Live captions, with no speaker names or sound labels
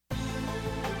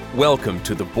Welcome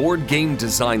to the Board Game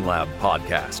Design Lab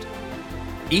podcast.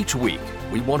 Each week,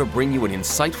 we want to bring you an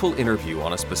insightful interview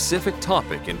on a specific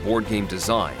topic in board game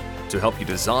design to help you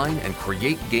design and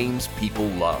create games people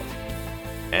love.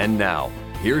 And now,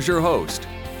 here's your host,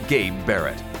 Gabe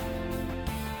Barrett.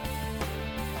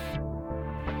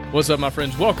 What's up, my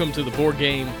friends? Welcome to the Board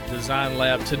Game Design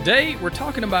Lab. Today, we're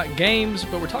talking about games,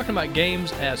 but we're talking about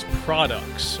games as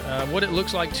products. What it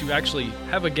looks like to actually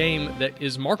have a game that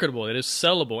is marketable, that is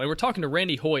sellable. And we're talking to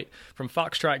Randy Hoyt from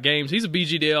Foxtrot Games. He's a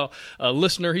BGDL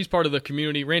listener. He's part of the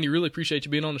community. Randy, really appreciate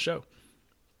you being on the show.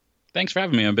 Thanks for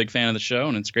having me. I'm a big fan of the show,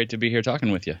 and it's great to be here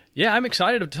talking with you. Yeah, I'm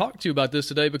excited to talk to you about this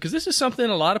today because this is something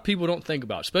a lot of people don't think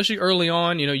about, especially early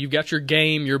on. You know, you've got your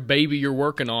game, your baby you're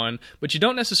working on, but you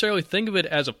don't necessarily think of it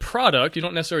as a product. You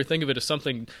don't necessarily think of it as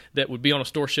something that would be on a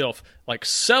store shelf, like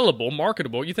sellable,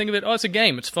 marketable. You think of it, oh, it's a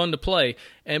game, it's fun to play,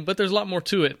 but there's a lot more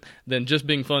to it than just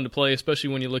being fun to play,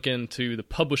 especially when you look into the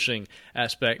publishing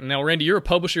aspect. Now, Randy, you're a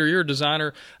publisher, you're a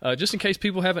designer. Just in case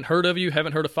people haven't heard of you,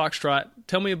 haven't heard of Foxtrot,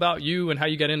 tell me about you and how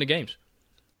you got into games.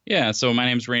 Yeah, so my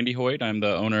name's Randy Hoyt. I'm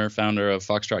the owner, founder of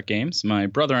Foxtrot Games. My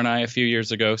brother and I, a few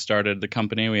years ago, started the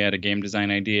company. We had a game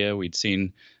design idea. We'd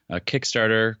seen a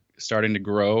Kickstarter starting to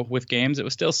grow with games. It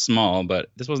was still small, but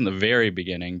this wasn't the very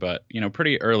beginning, but,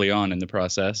 pretty early on in the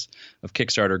process of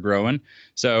Kickstarter growing.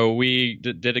 So we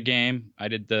did a game. I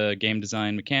did the game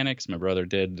design mechanics. My brother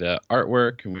did the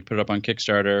artwork, and we put it up on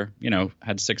Kickstarter,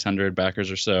 had 600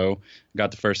 backers or so, got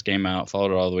the first game out,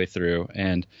 followed it all the way through,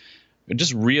 and I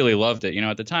just really loved it.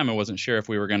 At the time, I wasn't sure if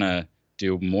we were going to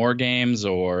do more games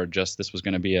or just this was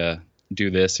going to be a do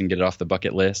this and get it off the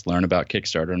bucket list, learn about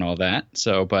Kickstarter and all that.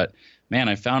 But man,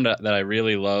 I found out that I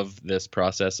really love this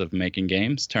process of making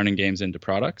games, turning games into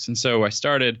products. And so I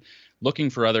started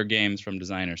looking for other games from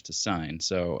designers to sign.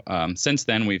 So since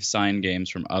then, we've signed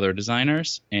games from other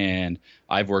designers, and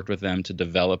I've worked with them to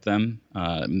develop them,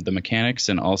 the mechanics,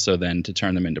 and also then to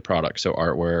turn them into products. So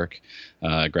artwork,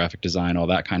 graphic design, all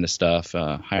that kind of stuff,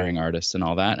 hiring artists and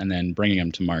all that, and then bringing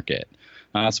them to market.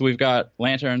 So we've got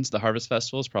Lanterns, the Harvest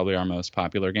Festival is probably our most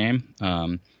popular game.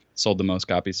 Sold the most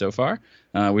copies so far.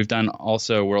 We've done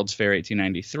also World's Fair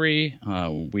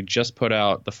 1893. We just put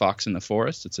out The Fox in the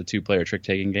Forest. It's a 2-player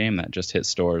trick-taking game that just hit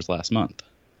stores last month.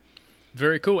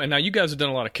 Very cool. And now you guys have done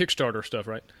a lot of Kickstarter stuff,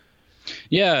 right?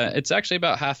 Yeah, it's actually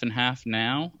about half and half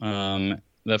now.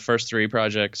 The first 3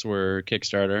 projects were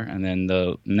Kickstarter, and then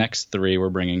the next 3 we're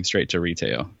bringing straight to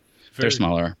retail. They're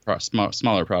smaller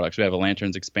products. We have a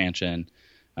Lanterns expansion,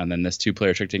 and then this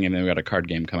 2-player trick-taking game, and then we've got a card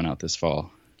game coming out this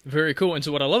fall. Very cool. And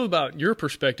so what I love about your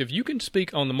perspective, you can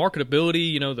speak on the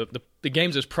marketability, the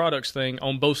games as products thing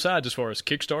on both sides as far as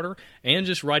Kickstarter and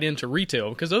just right into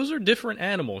retail, because those are different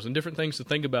animals and different things to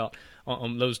think about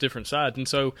on those different sides. And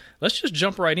so let's just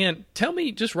jump right in. Tell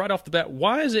me just right off the bat,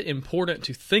 why is it important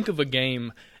to think of a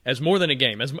game as more than a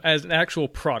game, as an actual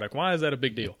product? Why is that a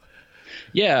big deal?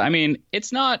 Yeah,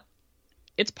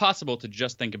 it's possible to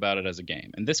just think about it as a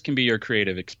game. And this can be your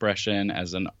creative expression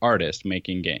as an artist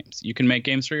making games. You can make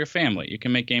games for your family. You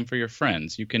can make games for your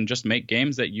friends. You can just make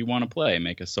games that you want to play,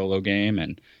 make a solo game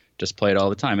and just play it all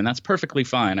the time. And that's perfectly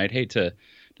fine. I'd hate to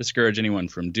discourage anyone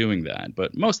from doing that.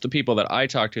 But most of the people that I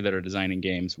talk to that are designing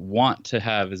games want to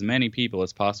have as many people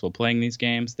as possible playing these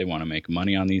games. They want to make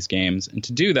money on these games. And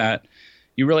to do that,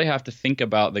 you really have to think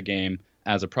about the game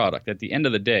as a product. At the end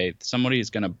of the day, somebody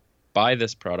is going to buy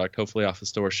this product, hopefully off the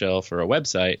store shelf or a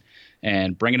website,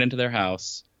 and bring it into their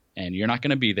house, and you're not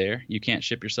going to be there. You can't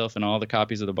ship yourself in all the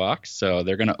copies of the box, so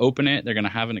they're going to open it, they're going to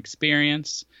have an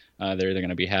experience, they're either going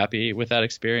to be happy with that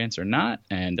experience or not,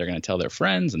 and they're going to tell their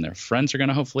friends, and their friends are going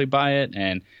to hopefully buy it.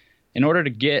 And in order to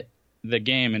get the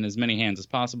game in as many hands as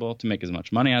possible, to make as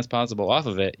much money as possible off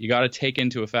of it, you got to take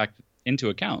into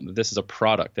account that this is a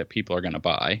product that people are going to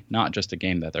buy, not just a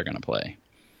game that they're going to play.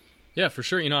 Yeah, for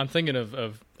sure. I'm thinking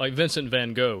of like Vincent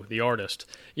van Gogh, the artist.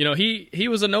 He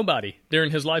was a nobody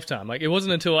during his lifetime. Like, it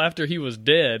wasn't until after he was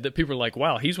dead that people were like,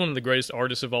 wow, he's one of the greatest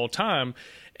artists of all time.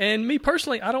 And me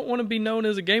personally, I don't want to be known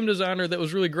as a game designer that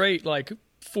was really great, like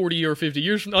 40 or 50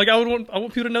 years from now. Like, I want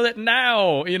people to know that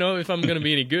now, if I'm going to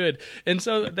be any good. And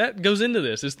so that goes into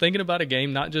this, is thinking about a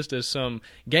game not just as some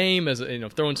game, as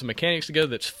throwing some mechanics together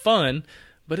that's fun,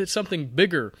 but it's something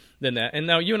bigger than that. And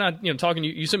now you and I, talking,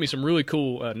 you sent me some really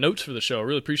cool notes for the show. I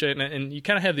really appreciate it. And you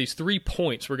kind of have these 3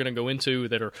 points we're going to go into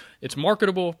that are, it's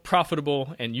marketable,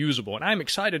 profitable, and usable. And I'm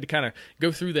excited to kind of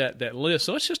go through that list.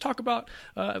 So let's just talk about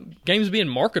games being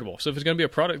marketable. So if it's going to be a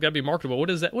product, it's got to be marketable. What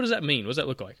does that mean? What does that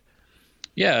look like?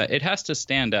 Yeah, it has to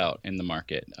stand out in the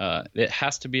market. It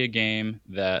has to be a game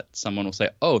that someone will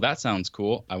say, oh, that sounds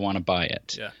cool, I want to buy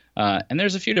it. Yeah. And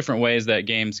there's a few different ways that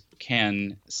games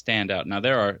can stand out. Now,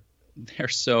 there are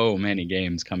there's so many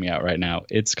games coming out right now.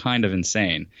 It's kind of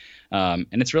insane. And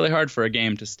it's really hard for a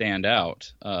game to stand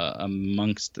out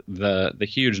amongst the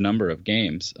huge number of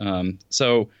games.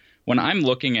 So when I'm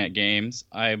looking at games,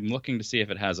 I'm looking to see if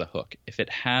it has a hook. If it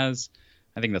has,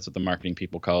 I think that's what the marketing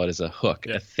people call it, is a hook,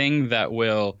 a thing that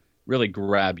will really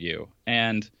grab you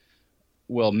and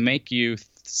will make you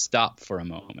stop for a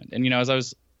moment. And, as I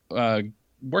was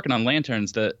working on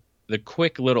Lanterns, the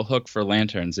quick little hook for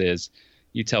Lanterns is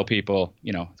you tell people,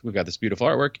 we've got this beautiful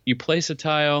artwork, you place a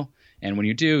tile, and when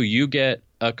you do, you get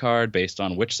a card based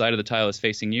on which side of the tile is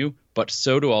facing you, but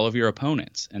so do all of your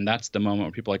opponents. And that's the moment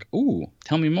where people are like, ooh,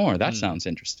 tell me more. That sounds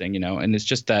interesting, and it's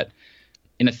just that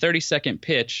in a 30-second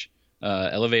pitch,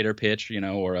 elevator pitch,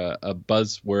 or a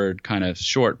buzzword kind of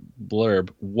short blurb,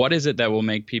 what is it that will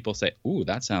make people say, ooh,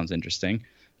 that sounds interesting?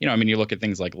 You look at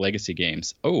things like legacy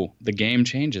games. Oh, the game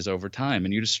changes over time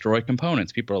and you destroy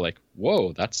components. People are like,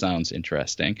 whoa, that sounds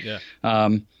interesting. Yeah.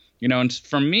 And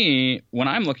for me, when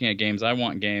I'm looking at games, I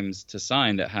want games to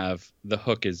sign that have the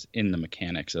hook is in the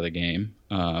mechanics of the game,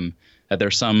 that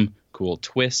there's some cool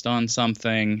twist on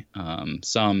something,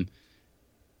 some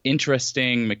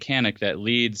interesting mechanic that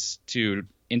leads to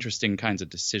interesting kinds of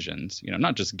decisions,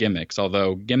 not just gimmicks,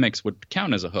 although gimmicks would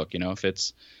count as a hook. If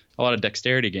it's a lot of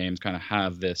dexterity games kind of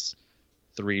have this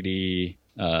 3D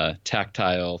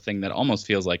tactile thing that almost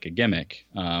feels like a gimmick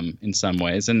in some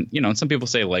ways. And, some people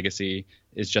say legacy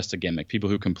is just a gimmick, people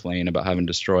who complain about having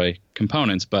to destroy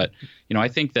components. But, I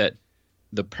think that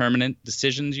the permanent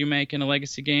decisions you make in a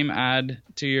legacy game add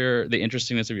to the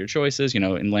interestingness of your choices.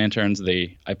 In Lanterns,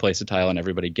 I place a tile and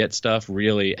everybody gets stuff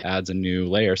really adds a new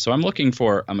layer. So I'm looking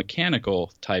for a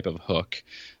mechanical type of hook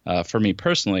for me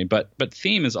personally. But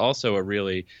theme is also a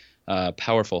really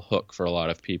powerful hook for a lot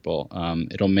of people.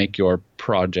 It'll make your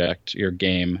project, your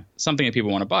game, something that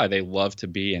people want to buy. They love to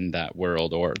be in that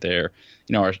world. Or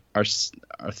our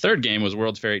third game was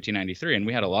World's Fair 1893, and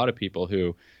we had a lot of people who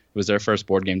it was their first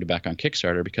board game to back on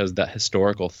Kickstarter because that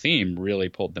historical theme really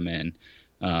pulled them in.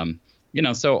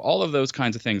 So all of those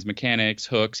kinds of things, mechanics,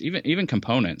 hooks, even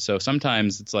components. So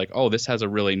sometimes it's like, oh, this has a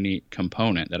really neat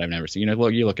component that I've never seen.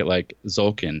 You look at like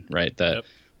Zolkin, right? That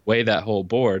way that whole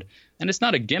board. And it's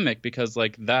not a gimmick because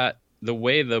the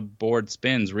way the board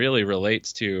spins really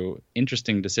relates to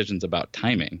interesting decisions about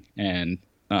timing. And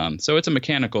so it's a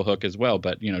mechanical hook as well.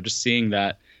 But, just seeing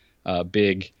that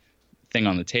big thing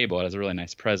on the table, it has a really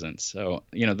nice presence. So,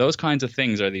 those kinds of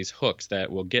things are these hooks that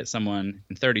will get someone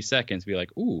in 30 seconds to be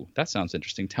like, ooh, that sounds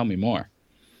interesting. Tell me more.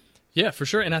 Yeah, for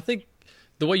sure. And I think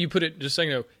the way you put it, just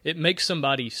saying, it makes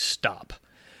somebody stop.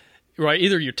 Right,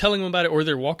 either you're telling them about it or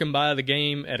they're walking by the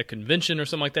game at a convention or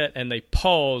something like that, and they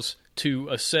pause to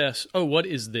assess, oh, what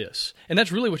is this? And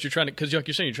that's really what you're trying to, because like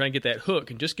you're saying, you're trying to get that hook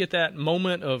and just get that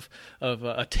moment of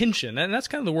attention. And that's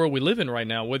kind of the world we live in right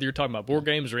now, whether you're talking about board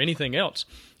games or anything else.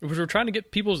 We're trying to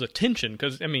get people's attention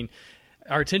because,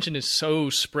 our attention is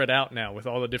so spread out now with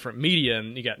all the different media,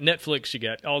 and you got Netflix, you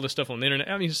got all this stuff on the internet.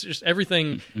 It's just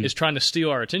everything is trying to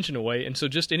steal our attention away. And so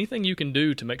just anything you can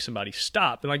do to make somebody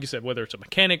stop, and like you said, whether it's a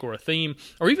mechanic or a theme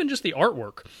or even just the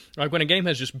artwork, like when a game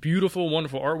has just beautiful,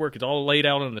 wonderful artwork, it's all laid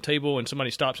out on the table and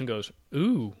somebody stops and goes,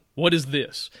 ooh, what is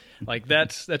this? Like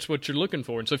that's what you're looking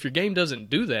for. And so if your game doesn't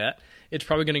do that, it's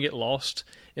probably going to get lost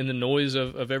in the noise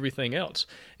of everything else.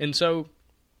 And so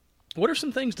what are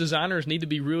some things designers need to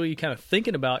be really kind of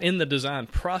thinking about in the design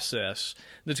process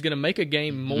that's going to make a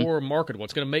game more marketable?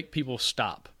 It's going to make people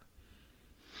stop.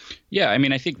 Yeah,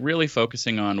 I think really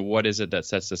focusing on what is it that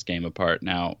sets this game apart.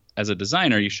 Now, as a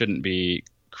designer, you shouldn't be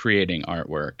creating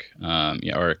artwork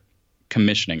or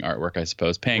commissioning artwork, I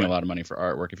suppose, paying a lot of money for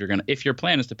artwork. If your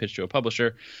plan is to pitch to a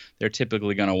publisher, they're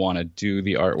typically going to want to do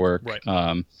the artwork.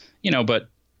 Right.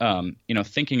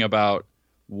 Thinking about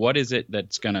what is it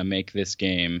that's going to make this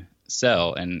game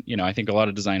sell. And, I think a lot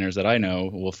of designers that I know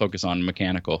will focus on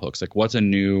mechanical hooks. Like, what's a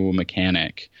new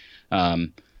mechanic?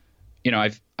 I've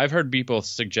heard people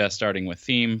suggest starting with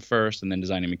theme first and then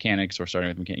designing mechanics, or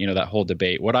starting with that whole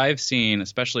debate. What I've seen,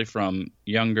 especially from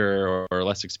younger or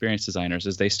less experienced designers,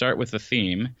 is they start with a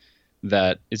theme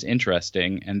that is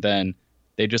interesting, and then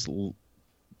they just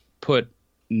put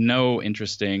no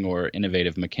interesting or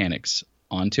innovative mechanics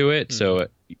onto it. Mm-hmm. So,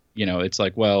 it's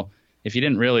like, well, if you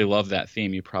didn't really love that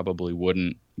theme, you probably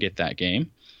wouldn't get that game.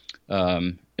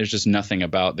 There's just nothing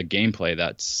about the gameplay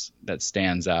that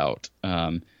stands out.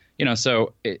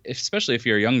 So especially if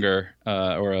you're younger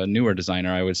or a newer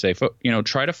designer, I would say,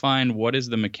 try to find what is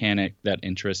the mechanic that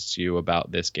interests you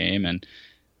about this game. And,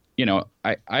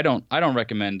 I don't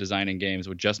recommend designing games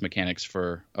with just mechanics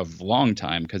for a long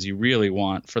time, because you really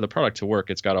want, for the product to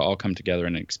work, it's got to all come together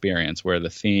in an experience where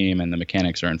the theme and the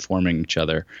mechanics are informing each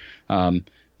other.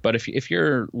 But if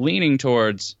you're leaning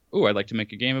towards, I'd like to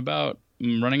make a game about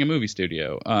running a movie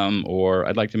studio, or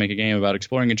I'd like to make a game about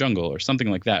exploring a jungle or something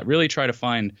like that, really try to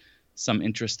find some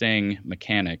interesting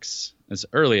mechanics as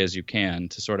early as you can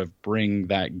to sort of bring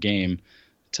that game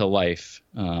to life.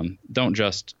 Don't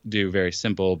just do very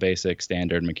simple, basic,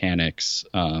 standard mechanics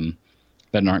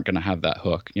that aren't going to have that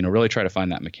hook. Really try to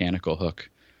find that mechanical hook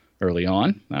early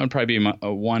on. That would probably be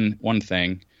one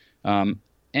thing.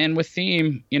 And with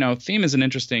theme, theme is an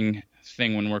interesting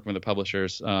thing when working with the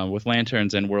publishers. With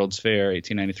Lanterns and World's Fair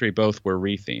 1893, both were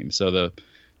re-themed. So the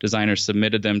designers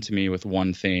submitted them to me with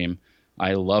one theme.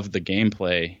 I loved the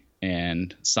gameplay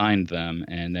and signed them,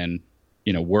 and then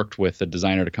worked with the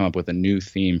designer to come up with a new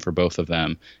theme for both of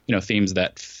them. Themes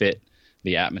that fit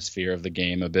the atmosphere of the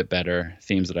game a bit better,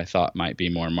 themes that I thought might be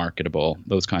more marketable,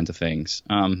 those kinds of things.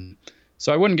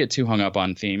 So I wouldn't get too hung up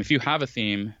on theme. If you have a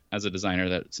theme as a designer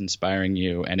that's inspiring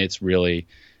you and it's really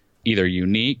either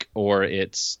unique or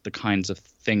it's the kinds of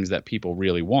things that people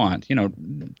really want,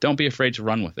 don't be afraid to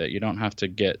run with it. You don't have to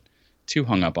get too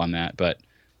hung up on that, but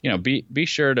be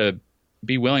sure to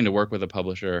be willing to work with a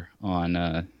publisher on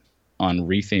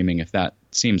retheming if that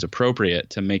seems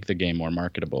appropriate to make the game more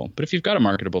marketable. But if you've got a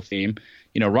marketable theme,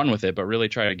 run with it, but really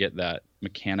try to get that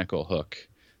mechanical hook,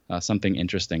 something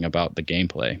interesting about the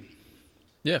gameplay.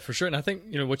 Yeah, for sure. And I think,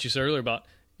 what you said earlier about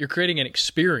you're creating an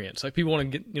experience. Like people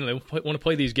want to get, they want to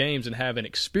play these games and have an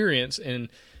experience. And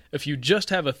if you just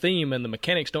have a theme and the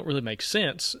mechanics don't really make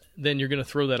sense, then you're going to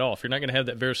throw that off. You're not going to have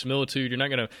that verisimilitude. You're not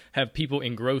going to have people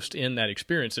engrossed in that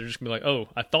experience. They're just going to be like,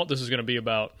 oh, I thought this was going to be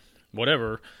about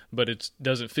whatever, but it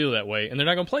doesn't feel that way. And they're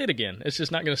not going to play it again. It's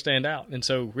just not going to stand out. And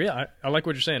so, yeah, I like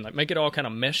what you're saying. Like make it all kind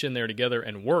of mesh in there together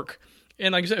and work.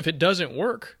 And like I said, if it doesn't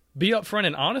work, be upfront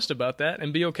and honest about that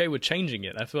and be okay with changing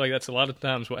it. I feel like that's a lot of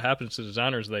times what happens to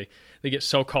designers. They get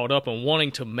so caught up on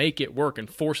wanting to make it work and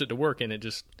force it to work, and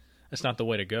that's not the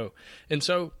way to go. And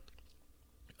so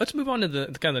let's move on to the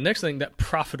kind of the next thing, that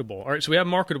profitable. All right, so we have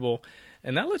marketable,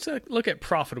 and now let's look at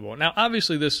profitable. Now,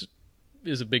 obviously, this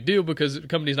is a big deal because the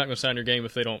company's not going to sign your game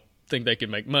if they don't think they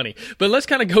can make money. But let's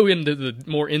kind of go into the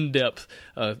more in-depth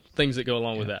things that go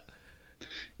along with that.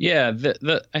 Yeah,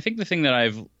 I think the thing that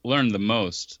I've learned the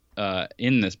most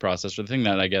in this process, or the thing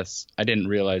that I guess I didn't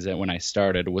realize it when I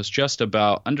started, was just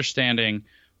about understanding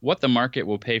what the market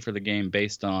will pay for the game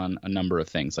based on a number of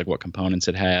things, like what components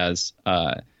it has,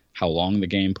 how long the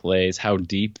game plays, how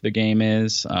deep the game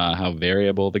is, how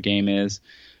variable the game is.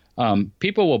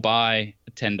 People will buy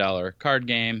a $10 card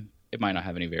game. It might not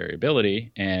have any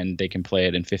variability, and they can play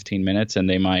it in 15 minutes, and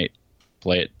they might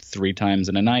play it 3 times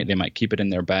in a night. They might keep it in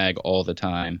their bag all the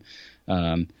time.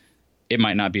 It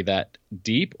might not be that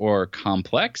deep or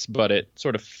complex, but it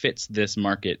sort of fits this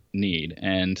market need.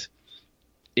 And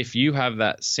if you have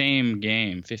that same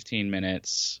game, 15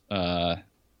 minutes, very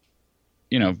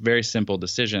simple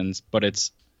decisions, but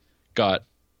it's got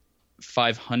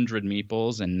 500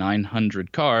 meeples and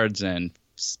 900 cards and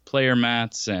player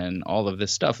mats and all of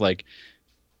this stuff, like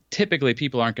typically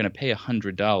people aren't going to pay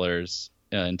 $100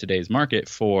 in today's market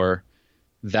for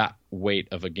that weight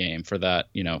of a game, for that,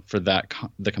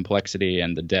 the complexity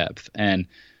and the depth, and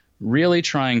really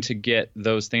trying to get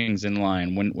those things in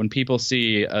line. When people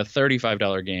see a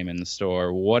 $35 game in the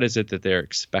store, what is it that they're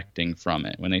expecting from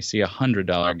it? When they see a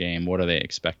 $100 game, what are they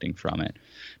expecting from it?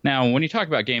 Now, when you talk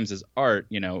about games as art,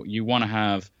 you don't want to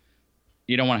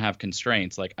have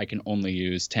constraints like I can only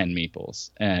use 10 meeples.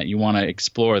 You want to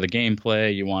explore the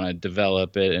gameplay, you want to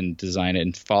develop it and design it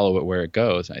and follow it where it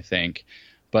goes, I think.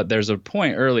 But there's a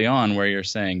point early on where you're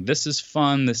saying, this is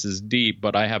fun, this is deep,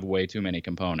 but I have way too many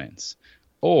components.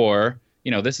 Or,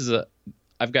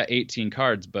 I've got 18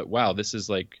 cards, but wow, this is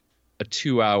like a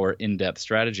 2-hour in-depth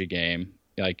strategy game.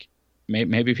 Like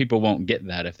maybe people won't get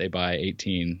that if they buy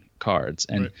 18 cards.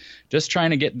 And right. Just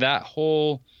trying to get that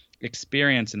whole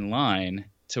experience in line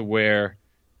to where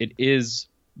it is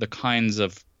the kinds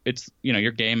of,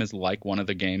 your game is like one of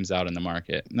the games out in the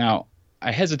market. Now,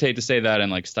 I hesitate to say that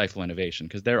and like stifle innovation,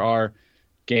 because there are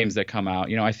games that come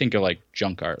out, I think of like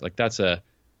Junk Art. Like that's a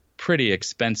pretty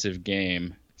expensive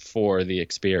game for the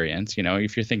experience.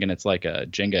 If you're thinking it's like a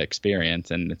Jenga experience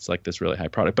and it's like this really high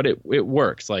product, but it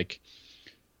works. Like,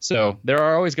 so there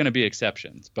are always going to be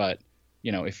exceptions, but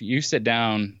if you sit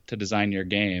down to design your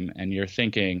game and you're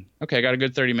thinking, okay, I got a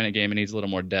good 30-minute game, it needs a little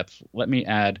more depth, let me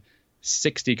add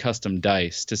 60 custom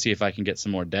dice to see if I can get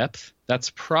some more depth, that's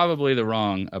probably the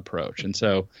wrong approach. And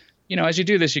so, as you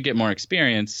do this, you get more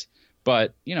experience,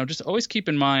 but, just always keep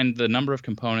in mind the number of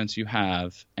components you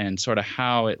have and sort of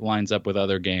how it lines up with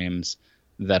other games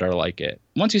that are like it.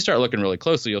 Once you start looking really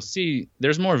closely, you'll see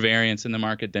there's more variance in the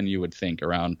market than you would think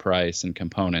around price and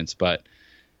components, but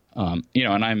And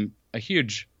I'm a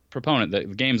huge proponent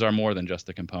that games are more than just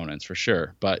the components for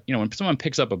sure. But, when someone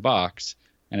picks up a box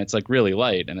and it's like really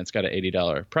light and it's got an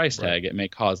 $80 price tag, it may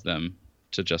cause them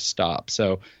to just stop.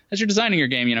 So as you're designing your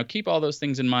game, keep all those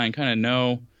things in mind, kind of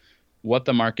know what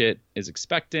the market is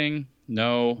expecting,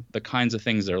 know the kinds of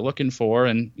things they're looking for.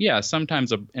 And yeah,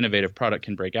 sometimes an innovative product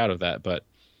can break out of that. But,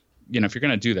 if you're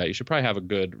going to do that, you should probably have a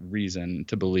good reason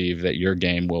to believe that your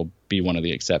game will be one of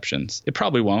the exceptions. It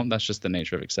probably won't. That's just the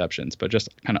nature of exceptions. But just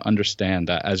kind of understand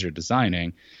that as you're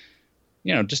designing,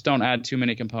 just don't add too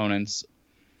many components.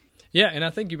 Yeah, and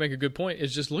I think you make a good point,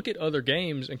 is just look at other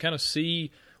games and kind of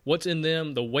see what's in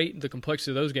them, the weight, the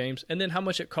complexity of those games, and then how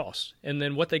much it costs, and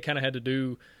then what they kind of had to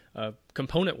do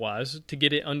component-wise to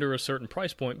get it under a certain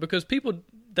price point, because people,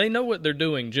 they know what they're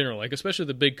doing generally, like especially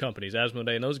the big companies,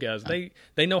 Asmodee and those guys,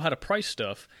 they know how to price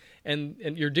stuff, and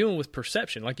you're dealing with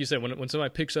perception. Like you said, when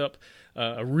somebody picks up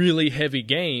a really heavy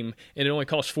game and it only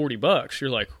costs $40, you're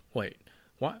like, wait,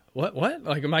 what?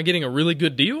 Like, am I getting a really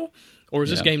good deal? Or is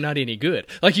this game not any good?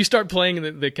 Like, you start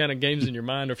playing the kind of games in your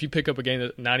mind, or if you pick up a game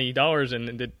that's $90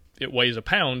 and it weighs a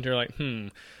pound, you're like,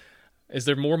 is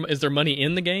there money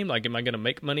in the game? Like, am I going to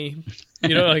make money?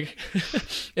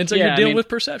 And so you're dealing with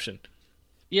perception.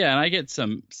 Yeah, and I get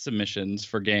some submissions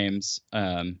for games,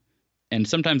 and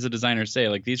sometimes the designers say,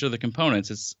 like, these are the components.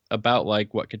 It's about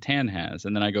like what Catan has.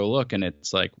 And then I go look, and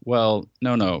it's like, well,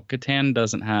 no, Catan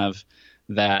doesn't have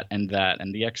that, and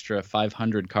the extra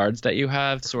 500 cards that you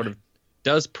have sort of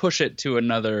does push it to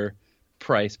another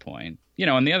price point.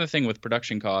 And the other thing with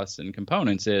production costs and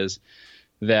components is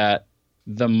that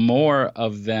the more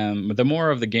of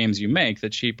the games you make, the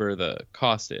cheaper the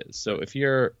cost is. So if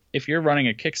you're running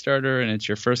a Kickstarter and it's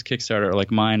your first Kickstarter,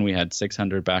 like mine, we had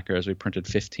 600 backers, we printed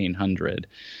 1,500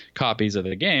 copies of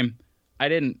the game. I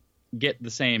didn't get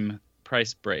the same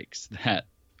price breaks that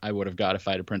I would have got if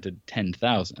I'd have printed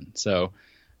 10,000. So,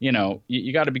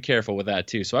 you got to be careful with that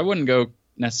too. So I wouldn't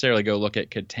necessarily go look at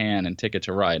Catan and Ticket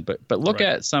to Ride, but look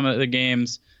at some of the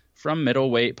games from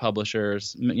middleweight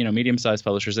publishers, medium-sized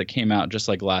publishers that came out just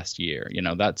like last year.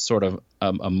 That's sort of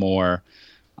a more,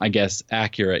 I guess,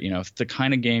 accurate. If the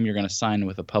kind of game you're going to sign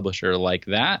with a publisher like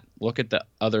that, look at the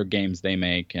other games they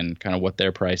make and kind of what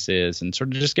their price is, and sort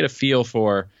of just get a feel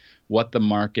for what the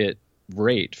market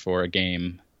rate for a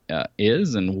game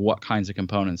is and what kinds of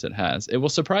components it has. It will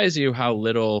surprise you how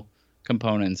little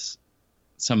components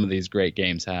some of these great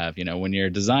games have. When you're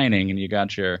designing and you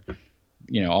got your,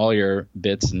 all your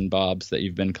bits and bobs that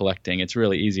you've been collecting, it's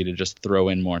really easy to just throw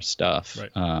in more stuff.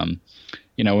 Right.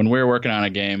 When we're working on a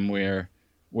game,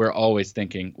 we're always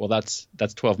thinking, well, that's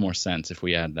 12 more cents if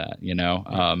we add that.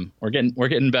 We're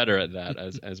getting better at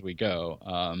that as we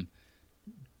go,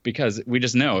 because we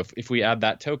just know if we add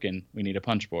that token, we need a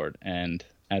punch board, and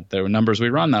at the numbers we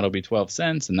run, that'll be 12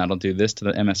 cents, and that'll do this to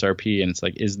the MSRP. And it's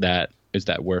like, is that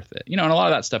worth it? And a lot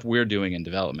of that stuff we're doing in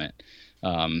development,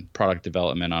 product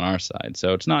development on our side.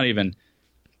 So it's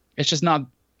just not,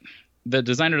 the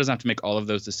designer doesn't have to make all of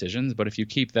those decisions. But if you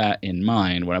keep that in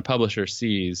mind, when a publisher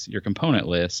sees your component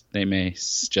list, they may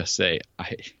just say,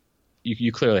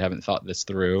 you clearly haven't thought this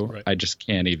through. Right. I just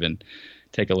can't even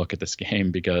take a look at this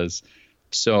game because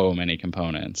so many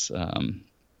components.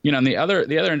 And the other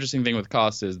interesting thing with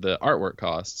costs is the artwork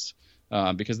costs,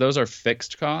 because those are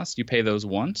fixed costs. You pay those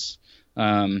once.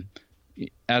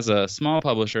 As a small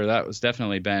publisher, that was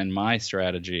definitely been my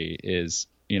strategy is,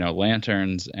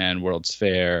 Lanterns and World's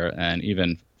Fair and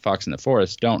even Fox in the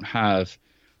Forest don't have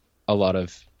a lot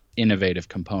of innovative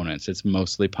components. It's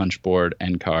mostly punch board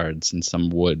and cards and some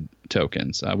wood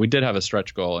tokens. We did have a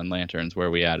stretch goal in Lanterns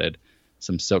where we added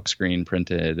some silk screen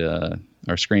printed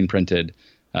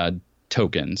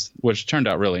tokens, which turned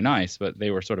out really nice, but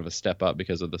they were sort of a step up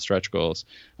because of the stretch goals.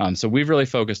 So we've really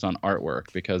focused on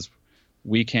artwork because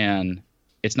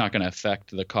it's not going to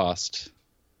affect the cost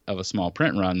of a small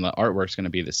print run. The artwork's going to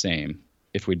be the same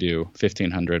if we do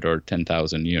 1,500 or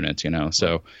 10,000 units,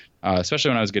 So especially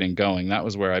when I was getting going, that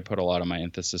was where I put a lot of my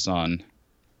emphasis on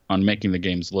making the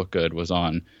games look good, was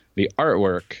on the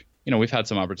artwork. We've had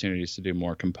some opportunities to do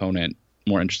more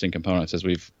interesting components as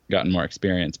we've gotten more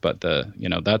experience, but the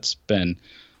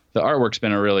artwork's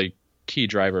been a really key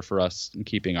driver for us in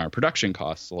keeping our production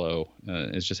costs low,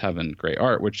 is just having great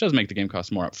art, which does make the game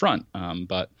cost more up front.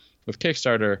 But with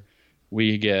Kickstarter,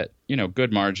 we get,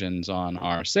 good margins on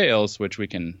our sales, which we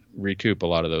can recoup a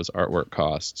lot of those artwork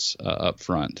costs up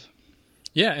front.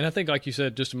 Yeah, and I think, like you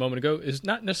said just a moment ago, it's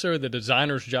not necessarily the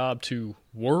designer's job to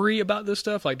worry about this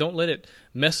stuff. Like, don't let it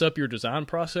mess up your design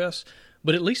process,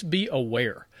 but at least be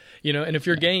aware. And if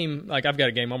your game, like I've got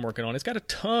a game I'm working on, it's got a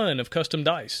ton of custom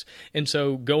dice. And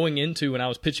so going into, when I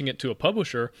was pitching it to a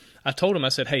publisher, I told him, I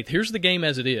said, hey, here's the game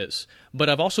as it is, but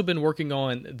I've also been working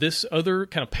on this other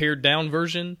kind of pared down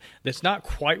version that's not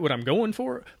quite what I'm going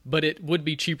for, but it would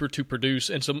be cheaper to produce.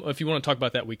 And so if you want to talk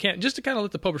about that, we can, just to kind of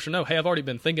let the publisher know, hey, I've already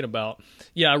been thinking about,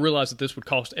 I realize that this would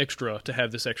cost extra to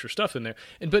have this extra stuff in there.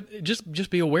 But just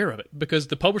be aware of it, because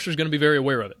the publisher's going to be very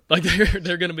aware of it. Like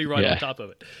they're going to be right on top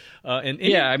of it.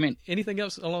 Anything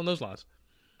else along those lines?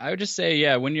 I would just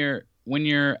say, when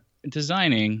you're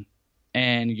designing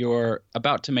and you're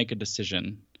about to make a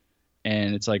decision,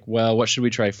 and it's like, well, what should we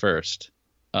try first?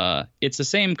 It's the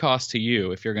same cost to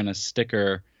you if you're going to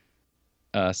sticker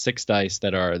 6 dice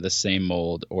that are the same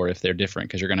mold, or if they're different,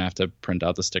 because you're going to have to print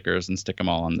out the stickers and stick them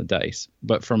all on the dice.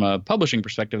 But from a publishing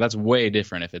perspective, that's way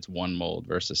different if it's 1 mold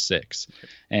versus 6.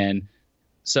 And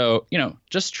so,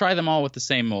 just try them all with the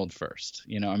same mold first.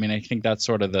 I think that's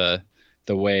sort of the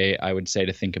way I would say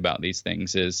to think about these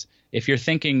things is, if you're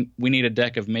thinking we need a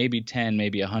deck of maybe 10,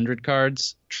 maybe 100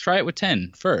 cards, try it with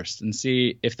 10 first and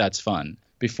see if that's fun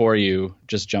before you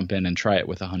just jump in and try it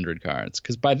with 100 cards.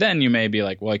 Because by then you may be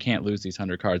like, well, I can't lose these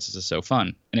 100 cards. This is so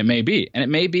fun. And it may be. And it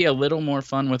may be a little more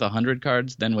fun with 100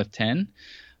 cards than with 10,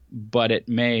 but it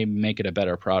may make it a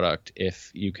better product if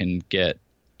you can get,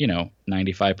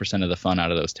 95% of the fun out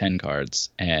of those 10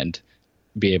 cards and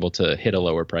be able to hit a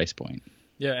lower price point.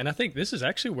 Yeah, and I think this is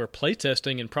actually where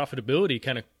playtesting and profitability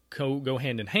kind of go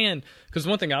hand in hand. Because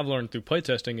one thing I've learned through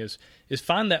playtesting is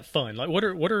find that fun. Like, what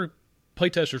are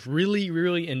playtesters really,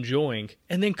 really enjoying,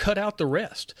 and then cut out the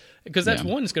rest. Because that's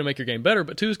one, it's going to make your game better,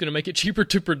 but 2, is going to make it cheaper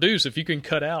to produce. If you can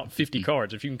cut out 50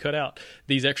 cards, if you can cut out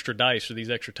these extra dice or these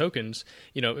extra tokens,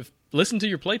 listen to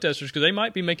your playtesters, because they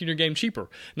might be making your game cheaper,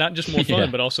 not just more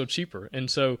fun, but also cheaper. And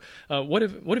so, what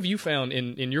have you found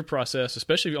in your process,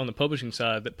 especially on the publishing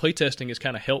side, that playtesting has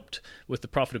kind of helped with the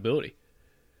profitability?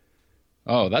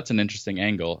 Oh, that's an interesting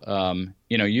angle.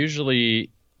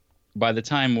 Usually, by the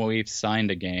time we've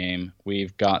signed a game,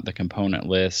 we've got the component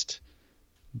list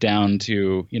down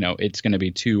to, it's going to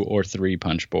be 2 or 3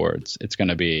 punch boards. It's going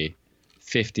to be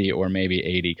 50 or maybe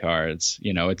 80 cards.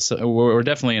 We're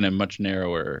definitely in a much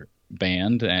narrower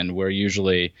band, and we're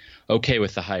usually okay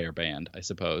with the higher band, I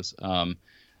suppose.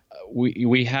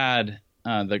 We had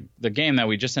the game that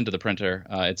we just sent to the printer.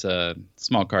 It's a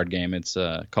small card game. It's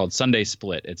called Sunday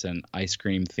Split. It's an ice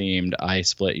cream themed I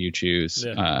Split You Choose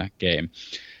game.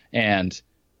 And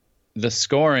the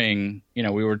scoring,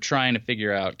 we were trying to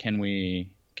figure out, can we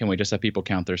just have people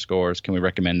count their scores? Can we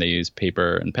recommend they use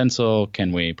paper and pencil?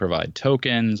 Can we provide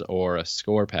tokens or a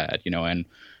score pad? And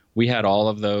we had all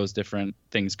of those different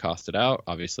things costed out.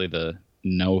 Obviously, the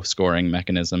no scoring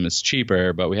mechanism is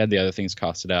cheaper, but we had the other things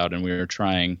costed out, and we were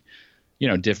trying,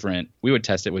 we would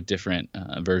test it with different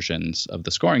versions of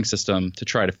the scoring system to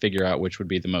try to figure out which would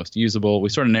be the most usable. We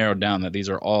sort of narrowed down that these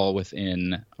are all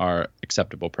within our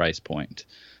acceptable price point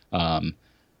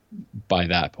by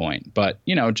that point. But,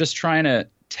 just trying to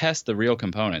test the real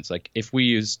components. Like, if we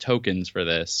use tokens for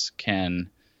this, can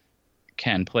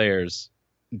players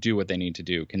do what they need to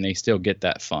do? Can they still get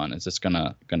that fun? Is this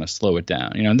gonna slow it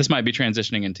down? And this might be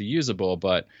transitioning into usable,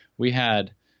 but we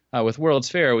had with World's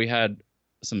Fair, we had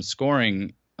some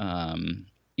scoring.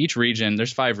 Each region,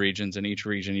 there's 5 regions, and each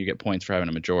region you get points for having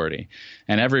a majority,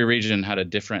 and every region had a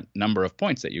different number of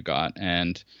points that you got.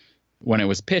 And when it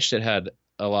was pitched, it had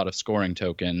a lot of scoring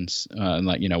tokens,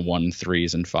 like 1,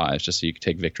 3s, and 5s, just so you could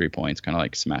take victory points, kind of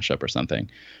like Smash Up or something.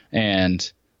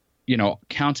 And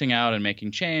counting out and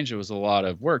making change, it was a lot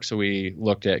of work. So we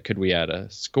looked at, could we add a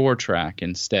score track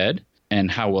instead, and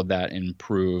how will that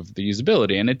improve the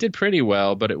usability? And it did pretty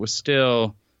well, but it was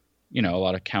still a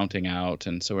lot of counting out.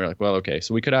 And so we're like, well, okay,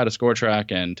 so we could add a score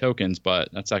track and tokens, but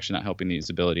that's actually not helping the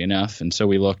usability enough. And so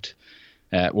we looked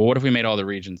at, well, what if we made all the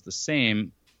regions the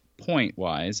same point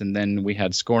wise? And then we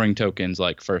had scoring tokens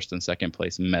like first and second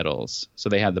place medals. So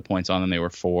they had the points on them. They were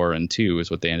 4 and 2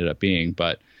 is what they ended up being.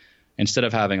 But instead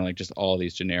of having like just all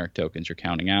these generic tokens you're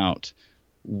counting out,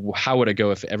 how would it go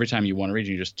if every time you won a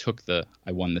region, you just took the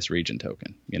I won this region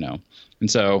token, And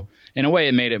so in a way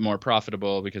it made it more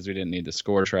profitable because we didn't need the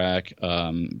score track.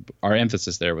 Our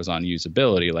emphasis there was on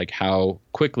usability, like how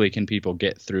quickly can people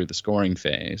get through the scoring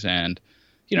phase? And,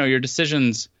 your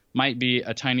decisions might be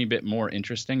a tiny bit more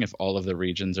interesting if all of the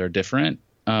regions are different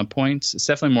points. It's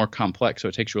definitely more complex, so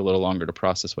it takes you a little longer to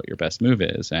process what your best move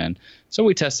is. And so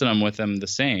we tested them with them the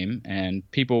same, and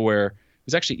people were it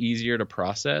was actually easier to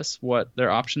process what their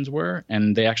options were,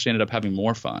 and they actually ended up having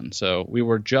more fun. So we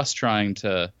were just trying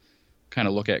to kind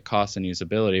of look at cost and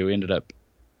usability. We ended up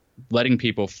letting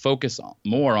people focus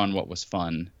more on what was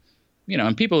fun,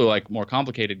 and people who like more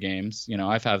complicated games,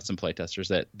 I've had some playtesters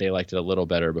that they liked it a little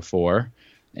better before.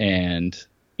 And,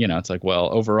 it's like, well,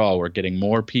 overall, we're getting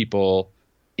more people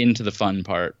into the fun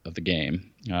part of the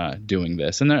game doing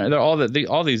this. And they're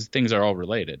all these things are all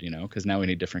related, because now we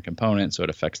need different components. So it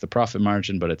affects the profit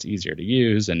margin, but it's easier to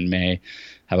use and may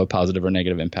have a positive or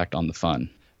negative impact on the fun.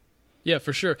 Yeah,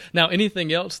 for sure. Now,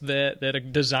 anything else that a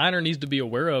designer needs to be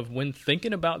aware of when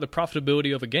thinking about the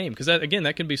profitability of a game? Because,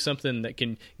 that can be something that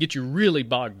can get you really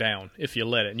bogged down if you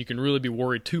let it, and you can really be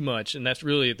worried too much, and that's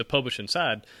really the publishing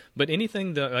side. But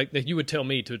anything that you would tell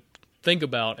me to think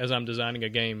about as I'm designing a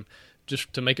game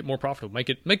just to make it more profitable,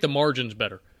 make the margins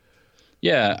better.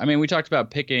 Yeah, I mean, we talked about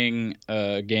picking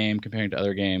a game comparing to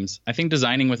other games. I think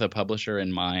designing with a publisher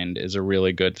in mind is a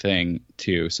really good thing,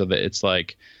 too, so that it's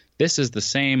like, this is the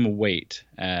same weight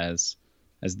as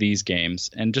these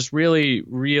games, and just really,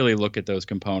 really look at those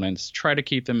components. Try to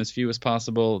keep them as few as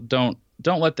possible. Don't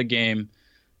let the game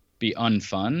be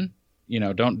unfun.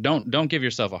 Don't give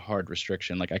yourself a hard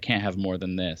restriction. Like, I can't have more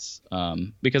than this,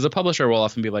 because a publisher will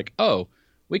often be like, oh,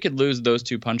 we could lose those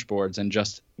 2 punch boards and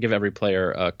just give every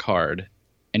player a card,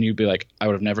 and you'd be like, I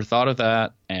would have never thought of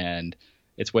that, and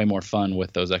it's way more fun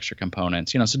with those extra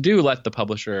components. So do let the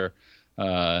publisher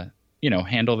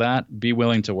handle that, be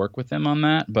willing to work with them on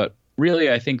that. But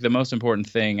really, I think the most important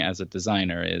thing as a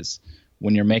designer is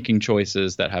when you're making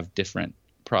choices that have different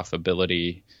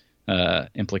profitability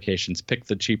implications, pick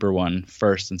the cheaper one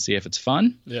first and see if it's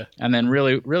fun. Yeah. And then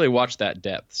really, really watch that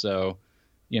depth. So,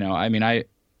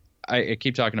 I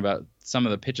keep talking about some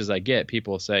of the pitches I get.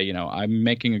 People say, I'm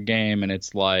making a game and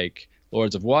it's like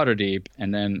Lords of Waterdeep,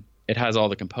 and then it has all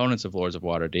the components of Lords of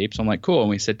Waterdeep. So I'm like, cool. And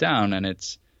we sit down and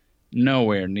it's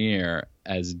nowhere near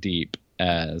as deep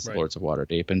as Lords of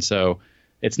Waterdeep. And so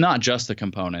it's not just the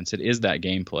components, it is that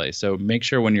gameplay. So make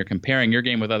sure when you're comparing your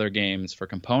game with other games for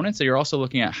components that you're also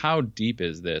looking at how deep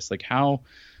is this? Like how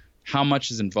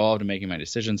much is involved in making my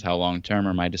decisions? How long term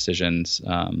are my decisions?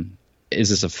 Is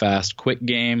this a fast, quick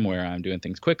game where I'm doing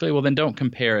things quickly? Well, then don't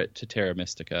compare it to Terra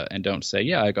Mystica, and don't say,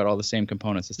 yeah, I got all the same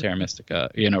components as Terra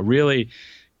Mystica. Really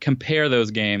compare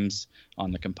those games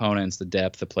on the components, the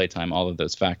depth, the playtime, all of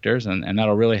those factors. And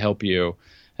that'll really help you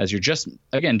as you're just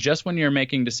when you're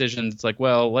making decisions. It's like,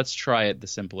 well, let's try it the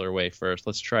simpler way first.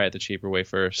 Let's try it the cheaper way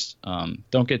first.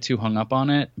 Don't get too hung up on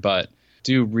it, but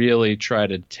do really try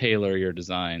to tailor your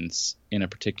designs in a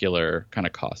particular kind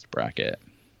of cost bracket.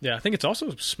 Yeah, I think it's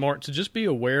also smart to just be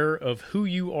aware of who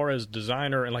you are as a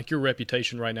designer and like your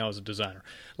reputation right now as a designer.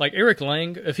 Like Eric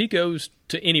Lang, if he goes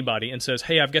to anybody and says,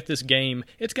 hey, I've got this game,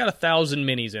 it's got 1,000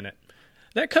 minis in it,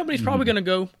 that company's probably going to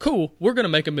go, cool, we're going to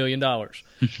make $1 million.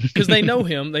 Because they know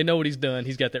him, they know what he's done,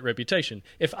 he's got that reputation.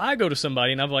 If I go to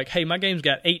somebody and I'm like, hey, my game's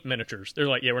got 8 miniatures, they're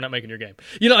like, yeah, we're not making your game.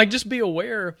 Just be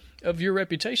aware of your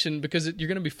reputation, because you're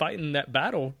going to be fighting that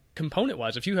battle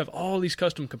component-wise. If you have all these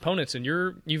custom components and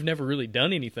you've never really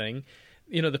done anything,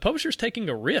 the publisher's taking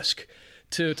a risk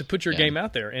to put your game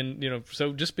out there. And,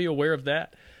 so just be aware of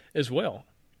that as well.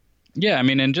 Yeah, I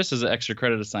mean, and just as an extra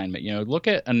credit assignment, look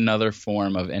at another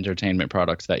form of entertainment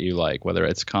products that you like, whether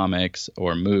it's comics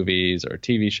or movies or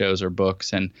TV shows or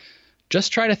books, and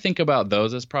just try to think about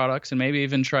those as products, and maybe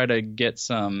even try to get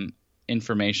some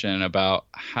information about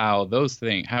how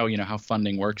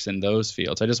funding works in those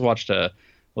fields. I just watched a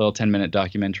little 10-minute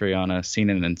documentary on a scene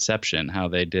in Inception, how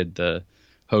they did the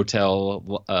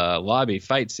hotel lobby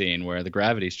fight scene where the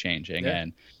gravity's changing. Yeah.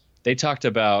 And they talked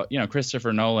about,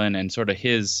 Christopher Nolan and sort of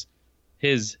his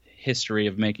history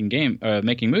of making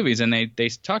movies, and they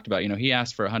talked about, he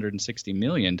asked for $160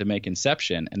 million to make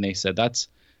Inception, and they said that's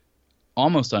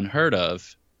almost unheard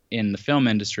of in the film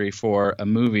industry for a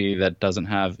movie that doesn't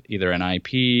have either an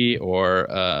IP or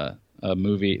a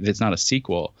movie that's not a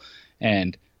sequel.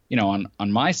 And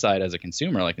on my side as a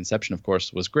consumer, like Inception, of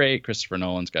course, was great. Christopher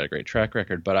Nolan's got a great track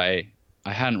record, but I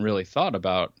hadn't really thought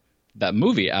about that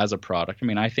movie as a product. I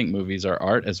mean, I think movies are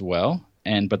art as well,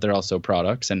 but they're also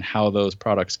products, and how those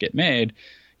products get made.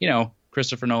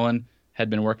 Christopher Nolan had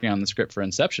been working on the script for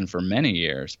Inception for many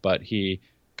years, but he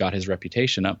got his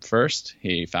reputation up first.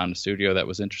 He found a studio that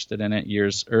was interested in it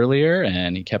years earlier,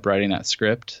 and he kept writing that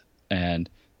script. And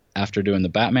after doing the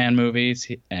Batman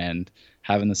movies and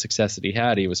having the success that he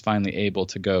had, he was finally able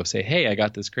to go say, hey, I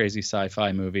got this crazy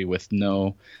sci-fi movie with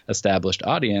no established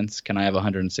audience. Can I have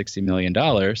 $160 million?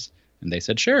 And they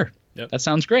said, sure. Yep. That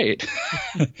sounds great.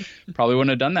 Probably wouldn't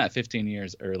have done that 15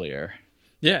 years earlier.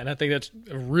 Yeah, and I think that's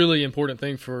a really important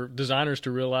thing for designers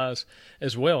to realize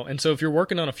as well. And so if you're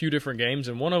working on a few different games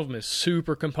and one of them is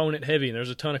super component heavy and there's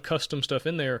a ton of custom stuff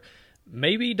in there,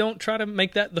 maybe don't try to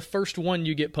make that the first one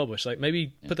you get published. Like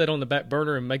maybe put that on the back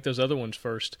burner and make those other ones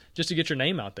first just to get your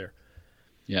name out there.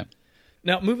 Yeah.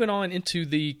 Now, moving on into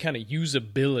the kind of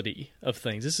usability of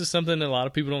things. This is something that a lot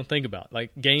of people don't think about,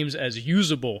 like games as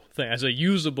usable thing, as a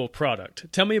usable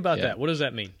product. Tell me about that. What does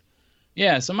that mean?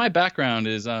 Yeah, so my background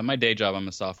is my day job. I'm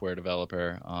a software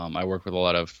developer. I work with a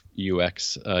lot of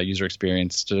UX, user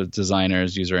experience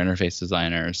designers, user interface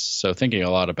designers. So thinking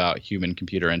a lot about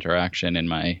human-computer interaction in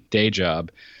my day job.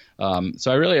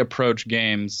 So I really approach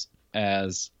games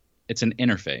as it's an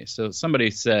interface. So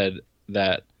somebody said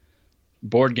that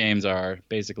board games are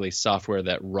basically software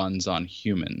that runs on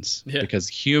humans because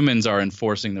humans are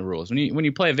enforcing the rules. When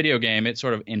you play a video game, it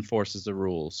sort of enforces the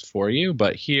rules for you,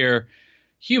 but here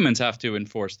humans have to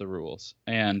enforce the rules.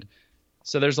 And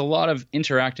so there's a lot of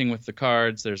interacting with the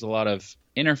cards. There's a lot of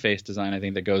interface design, I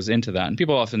think, that goes into that. And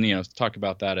people often, talk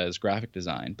about that as graphic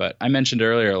design. But I mentioned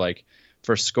earlier, like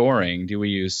for scoring, do we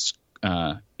use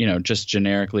just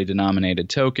generically denominated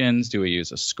tokens? Do we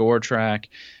use a score track?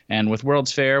 And with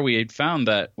World's Fair, we had found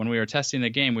that when we were testing the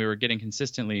game, we were getting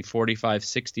consistently 45,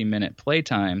 60-minute play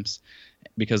times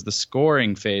because the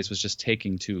scoring phase was just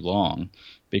taking too long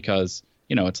because,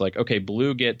 it's like, okay,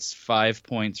 blue gets 5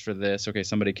 points for this. Okay,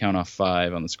 somebody count off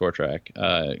 5 on the score track.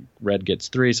 Red gets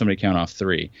 3, somebody count off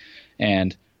 3.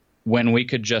 And when we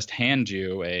could just hand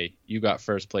you you got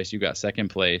first place, you got second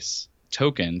place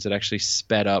tokens, it actually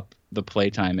sped up the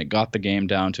playtime. It got the game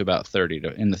down to about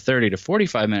in the 30 to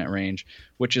 45 minute range,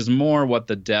 which is more what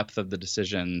the depth of the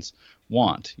decisions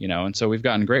want, And so we've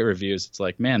gotten great reviews. It's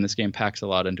like, man, this game packs a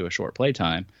lot into a short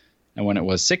playtime. And when it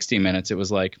was 60 minutes, it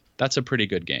was like, that's a pretty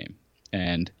good game.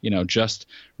 And, just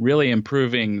really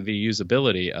improving the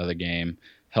usability of the game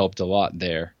helped a lot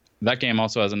there. That game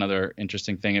also has another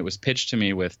interesting thing. It was pitched to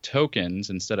me with tokens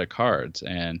instead of cards,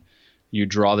 and you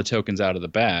draw the tokens out of the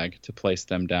bag to place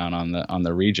them down on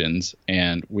the regions.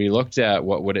 And we looked at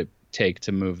what would it take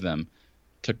to move them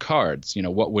to cards,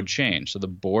 what would change. So the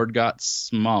board got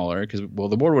smaller because,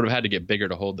 the board would have had to get bigger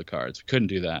to hold the cards. We couldn't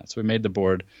do that. So we made the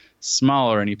board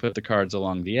smaller and you put the cards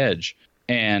along the edge.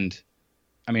 And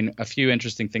a few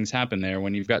interesting things happen there.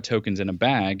 When you've got tokens in a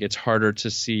bag, it's harder to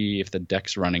see if the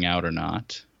deck's running out or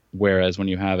not. Whereas when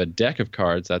you have a deck of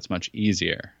cards, that's much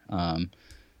easier.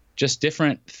 Just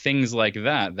different things like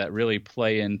that really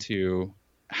play into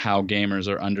how gamers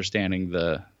are understanding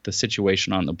the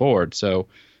situation on the board. So,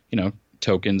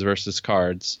 tokens versus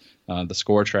cards, the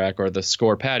score track or the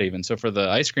score pad even. So for the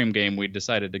ice cream game, we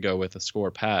decided to go with a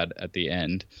score pad at the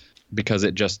end because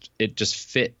it just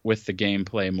fit with the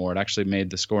gameplay more. It actually made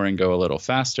the scoring go a little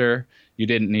faster. You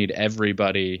didn't need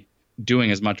everybody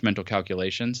doing as much mental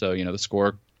calculation. So,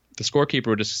 the scorekeeper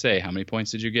would just say, how many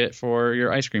points did you get for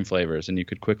your ice cream flavors? And you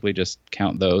could quickly just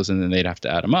count those, and then they'd have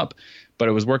to add them up. But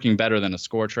it was working better than a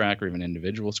score track or even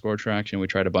individual score tracks. We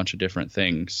tried a bunch of different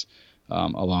things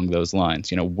along those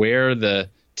lines. Where the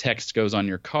text goes on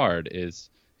your card is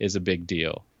a big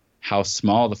deal. How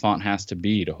small the font has to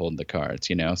be to hold the cards,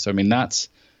 So, that's,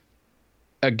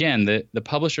 again, the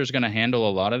publisher is going to handle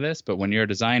a lot of this. But when you're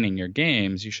designing your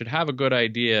games, you should have a good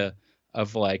idea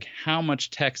of like how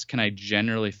much text can I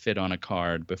generally fit on a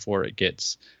card before it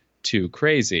gets too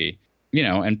crazy,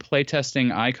 and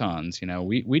playtesting icons.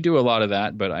 We do a lot of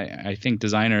that, but I think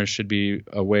designers should be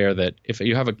aware that if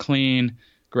you have a clean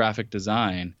graphic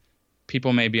design,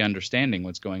 people may be understanding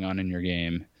what's going on in your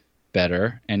game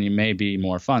better, and it may be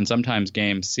more fun. Sometimes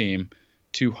games seem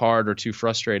too hard or too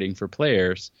frustrating for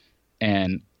players,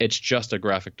 and it's just a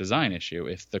graphic design issue.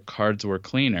 If the cards were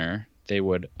cleaner, they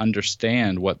would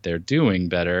understand what they're doing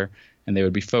better, and they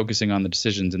would be focusing on the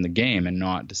decisions in the game and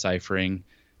not deciphering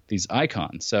these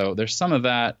icons. So there's some of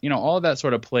that, all of that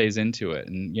sort of plays into it.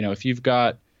 And, if you've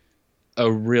got a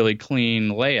really clean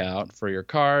layout for your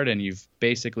card and you've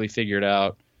basically figured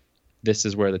out this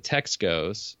is where the text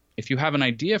goes, if you have an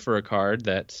idea for a card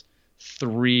that's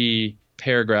 3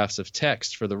 paragraphs of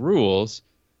text for the rules,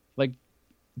 like,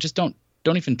 just don't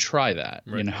even try that.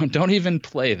 Right. Don't even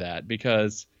play that,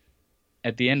 because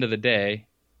at the end of the day,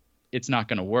 it's not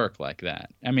going to work like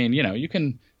that. You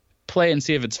can play and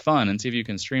see if it's fun and see if you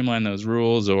can streamline those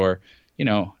rules, or,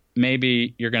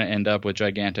 maybe you're going to end up with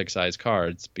gigantic size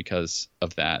cards because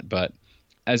of that. But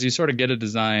as you sort of get a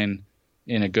design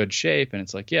in a good shape, and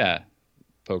it's like,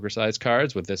 poker size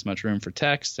cards with this much room for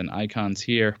text and icons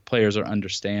here, players are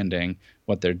understanding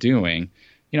what they're doing.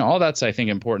 All that's, I think,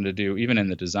 important to do even in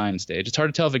the design stage. It's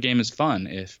hard to tell if a game is fun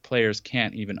if players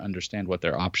can't even understand what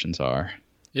their options are.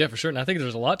 Yeah, for sure. And I think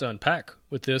there's a lot to unpack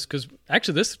with this, because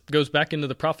actually this goes back into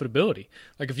the profitability.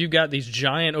 Like if you've got these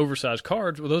giant oversized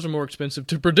cards, well, those are more expensive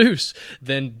to produce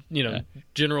than,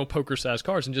 general poker sized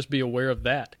cards, and just be aware of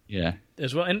that. Yeah.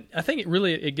 As well. And I think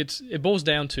it boils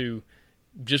down to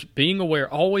just being aware,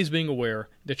 always being aware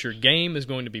that your game is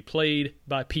going to be played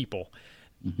by people.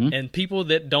 And people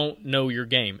that don't know your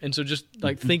game. And so just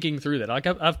like thinking through that. Like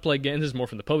I've played games, this is more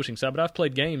from the publishing side, but I've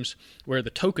played games where the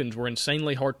tokens were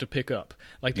insanely hard to pick up.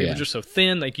 Like they were just so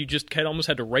thin, like you just almost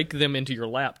had to rake them into your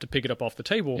lap to pick it up off the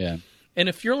table. Yeah. And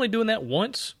if you're only doing that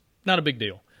once, not a big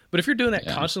deal. But if you're doing that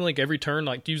constantly, like every turn,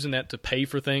 like using that to pay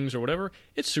for things or whatever,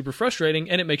 it's super frustrating,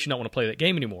 and it makes you not want to play that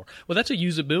game anymore. Well, that's a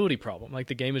usability problem. Like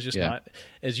the game is just not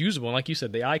as usable. And like you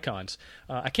said, the icons.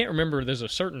 I can't remember, there's a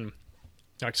certain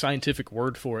like scientific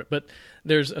word for it, but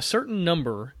there's a certain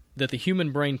number that the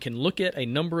human brain can look at a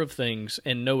number of things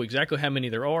and know exactly how many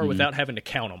there are without having to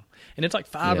count them. And it's like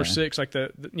 5 or 6, like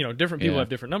the different people have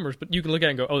different numbers, but you can look at it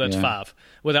and go, oh, that's 5,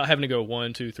 without having to go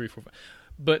 1, 2, 3, 4, 5.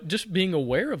 But just being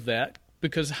aware of that,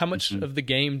 because how much of the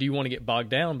game do you want to get bogged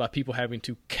down by people having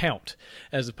to count,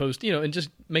 as opposed to, and just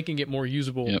making it more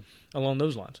usable along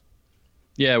those lines?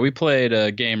 Yeah, we played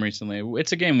a game recently.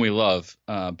 It's a game we love,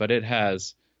 but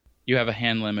you have a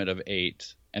hand limit of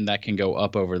 8, and that can go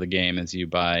up over the game as you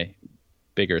buy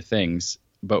bigger things.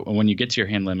 But when you get to your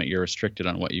hand limit, you're restricted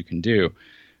on what you can do.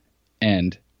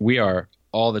 And we are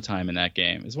all the time in that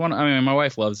game. My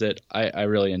wife loves it. I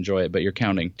really enjoy it, but you're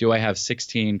counting. Do I have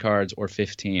 16 cards or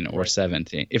 15 or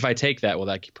 17? If I take that, will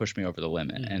that push me over the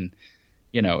limit? And,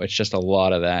 it's just a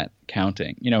lot of that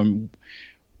counting.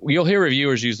 You'll hear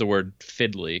reviewers use the word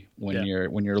fiddly when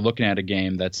you're looking at a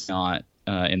game that's not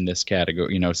in this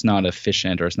category. It's not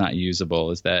efficient or it's not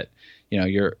usable. Is that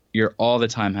you're all the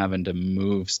time having to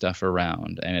move stuff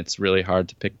around, and it's really hard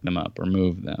to pick them up or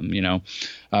move them.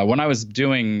 When I was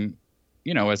doing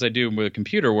as I do with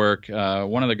computer work,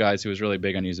 one of the guys who was really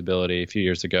big on usability a few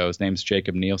years ago, his name's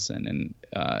Jacob Nielsen,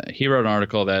 and he wrote an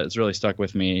article that has really stuck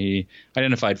with me. He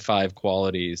identified 5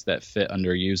 qualities that fit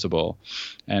under usable.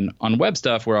 And on web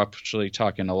stuff, we're actually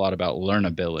talking a lot about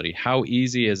learnability. How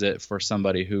easy is it for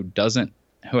somebody who hasn't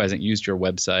used your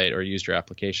website or used your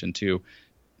application to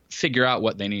figure out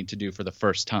what they need to do for the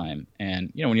first time?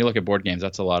 And when you look at board games,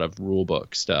 that's a lot of rule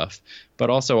book stuff, but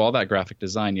also all that graphic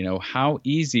design. How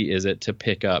easy is it to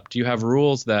pick up? Do you have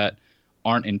rules that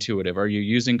aren't intuitive? Are you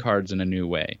using cards in a new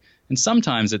way? And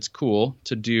sometimes it's cool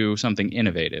to do something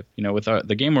innovative. With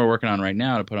the game we're working on right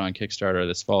now to put on Kickstarter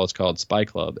this fall is called Spy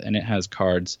Club, and it has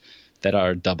cards that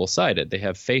are double-sided. They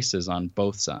have faces on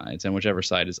both sides, and whichever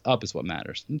side is up is what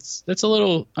matters. It's a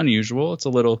little unusual. It's a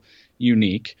little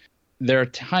unique. There are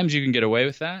times you can get away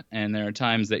with that, and there are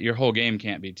times that your whole game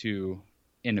can't be too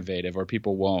innovative, or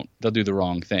people won't. They'll do the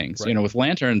wrong things. Right. With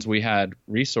lanterns, we had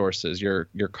resources. Your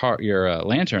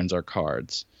lanterns are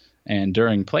cards, and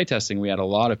during playtesting, we had a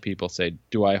lot of people say,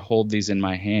 "Do I hold these in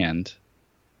my hand?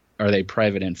 Are they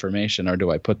private information, or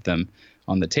do I put them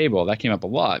on the table?" That came up a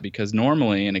lot because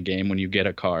normally in a game, when you get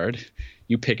a card,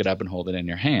 you pick it up and hold it in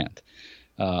your hand.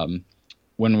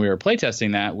 When we were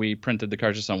playtesting that, we printed the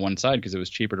cards just on one side because it was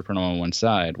cheaper to print them on one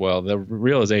side. Well, the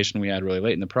realization we had really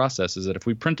late in the process is that if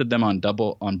we printed them on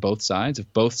both sides,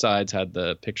 if both sides had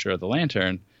the picture of the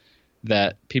lantern,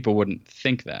 that people wouldn't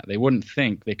think that. They wouldn't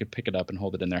think they could pick it up and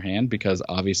hold it in their hand because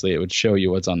obviously it would show you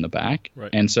what's on the back.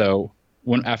 Right. And so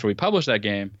after we published that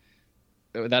game,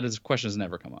 question has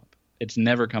never come up. It's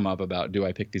never come up about, do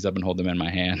I pick these up and hold them in my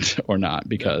hand or not?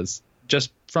 Because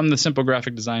just from the simple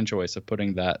graphic design choice of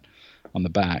putting that on the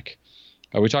back.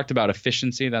 We talked about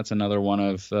efficiency. That's another one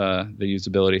of the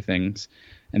usability things.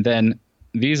 And then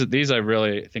these I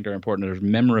really think are important. There's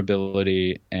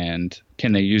memorability and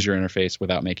can they use your interface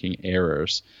without making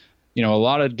errors? A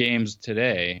lot of games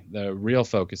today, the real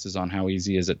focus is on how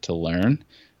easy is it to learn,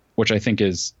 which I think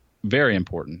is very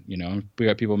important. We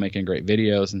got people making great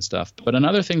videos and stuff. But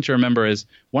another thing to remember is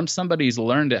once somebody's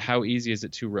learned it, how easy is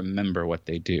it to remember what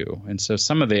they do? And so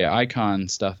some of the icon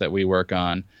stuff that we work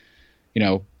on,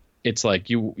 it's like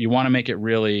you want to make it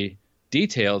really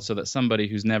detailed so that somebody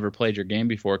who's never played your game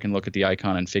before can look at the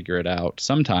icon and figure it out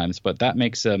sometimes, but that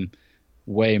makes them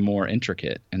way more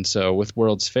intricate. And so with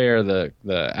World's Fair,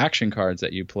 the action cards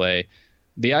that you play,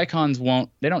 the icons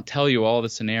they don't tell you all the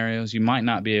scenarios. You might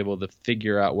not be able to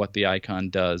figure out what the icon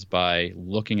does by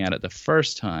looking at it the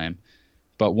first time,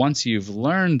 but once you've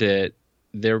learned it,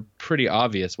 they're pretty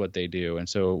obvious what they do. And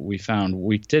so we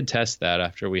did test that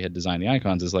after we had designed the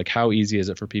icons, is like, how easy is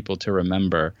it for people to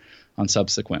remember on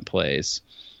subsequent plays?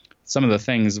 Some of the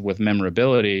things with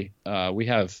memorability, we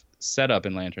have set up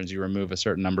in Lanterns, you remove a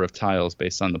certain number of tiles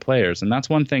based on the players. And that's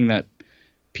one thing that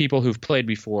people who've played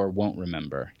before won't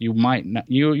remember. You might not,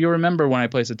 you remember when I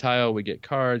place a tile, we get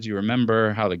cards, you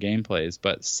remember how the game plays,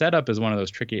 but setup is one of those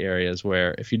tricky areas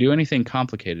where if you do anything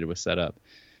complicated with setup,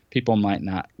 people might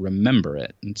not remember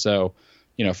it. And so,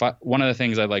 one of the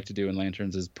things I like to do in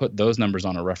Lanterns is put those numbers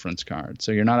on a reference card.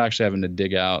 So you're not actually having to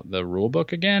dig out the rule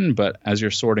book again, but as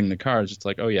you're sorting the cards, it's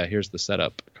like, oh yeah, here's the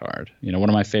setup card. One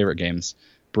of my favorite games,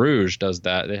 Bruges, does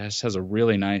that. It has a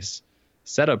really nice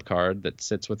setup card that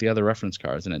sits with the other reference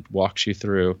cards, and it walks you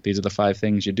through, these are the 5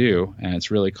 things you do, and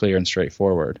it's really clear and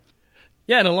straightforward.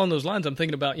 Yeah, and along those lines, I'm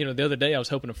thinking about, the other day I was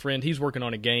helping a friend. He's working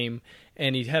on a game,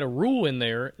 and he had a rule in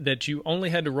there that you only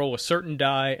had to roll a certain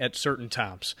die at certain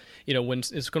times. When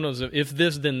it's going to, if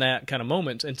this, then that kind of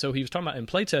moments. And so he was talking about in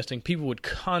playtesting, people would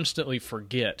constantly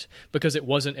forget because it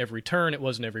wasn't every turn, it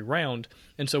wasn't every round.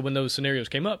 And so when those scenarios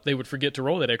came up, they would forget to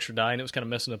roll that extra die, and it was kind of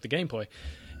messing up the gameplay.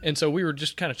 And so we were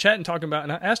just kind of chatting, talking about,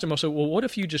 and I asked him, I said, well, what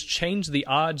if you just changed the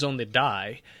odds on the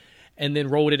die and then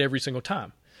rolled it every single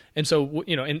time? And so,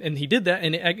 and he did that,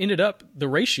 and it ended up, the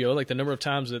ratio, like the number of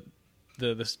times that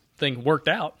this thing worked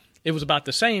out, it was about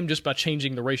the same just by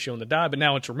changing the ratio on the die, but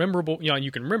now it's rememberable,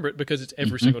 you can remember it because it's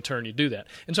every single turn you do that.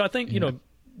 And so I think,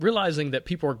 realizing that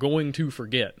people are going to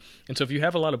forget. And so if you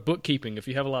have a lot of bookkeeping, if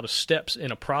you have a lot of steps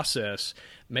in a process,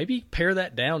 maybe pare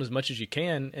that down as much as you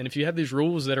can. And if you have these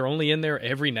rules that are only in there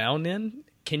every now and then,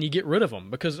 can you get rid of them?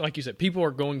 Because like you said, people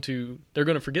are going to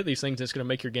forget these things, and it's going to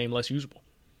make your game less usable.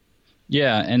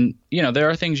 Yeah, and there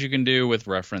are things you can do with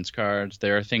reference cards.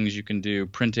 There are things you can do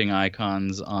printing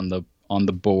icons on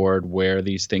the board where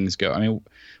these things go. I mean,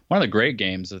 one of the great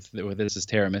games with this is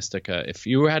Terra Mystica. If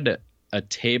you had a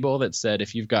table that said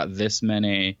if you've got this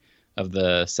many of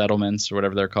the settlements or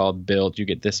whatever they're called built, you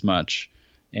get this much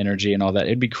energy and all that,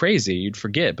 it'd be crazy. You'd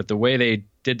forget. But the way they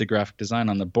did the graphic design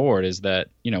on the board is that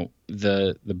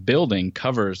the building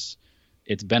covers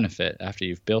its benefit after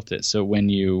you've built it. So when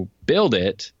you build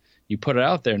it, you put it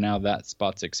out there, now that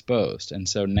spot's exposed. And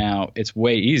so now it's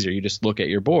way easier. You just look at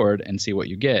your board and see what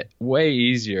you get. Way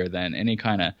easier than any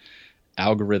kind of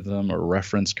algorithm or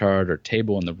reference card or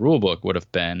table in the rule book would have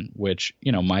been, which,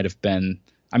 might have been,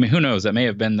 I mean, who knows? That may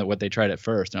have been what they tried at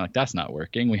first. And they're like, that's not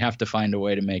working. We have to find a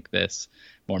way to make this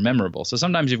more memorable. So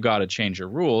sometimes you've got to change your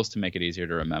rules to make it easier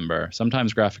to remember.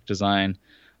 Sometimes graphic design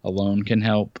alone can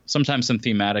help. Sometimes some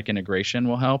thematic integration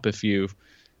will help if you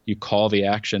call the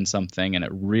action something and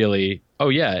it really,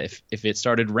 if it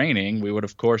started raining, we would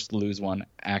of course lose one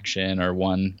action or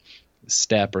one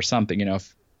step or something.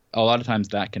 A lot of times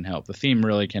that can help. The theme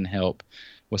really can help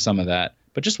with some of that.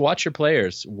 But just watch your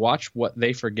players. Watch what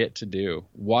they forget to do.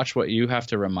 Watch what you have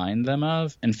to remind them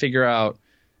of and figure out,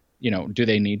 do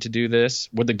they need to do this?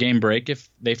 Would the game break if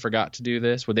they forgot to do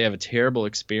this? Would they have a terrible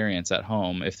experience at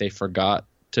home if they forgot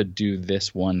to do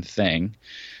this one thing?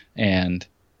 And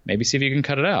maybe see if you can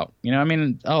cut it out.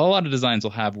 A lot of designs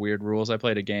will have weird rules. I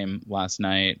played a game last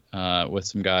night with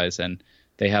some guys, and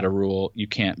they had a rule: you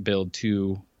can't build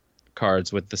 2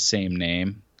 cards with the same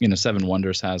name. Seven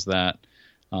Wonders has that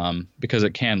because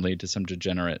it can lead to some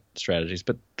degenerate strategies.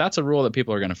 But that's a rule that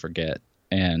people are going to forget,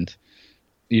 and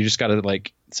you just got to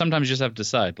sometimes you just have to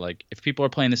decide. If people are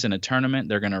playing this in a tournament,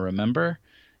 they're going to remember,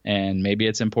 and maybe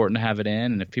it's important to have it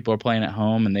in. And if people are playing at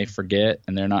home and they forget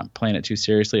and they're not playing it too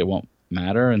seriously, it won't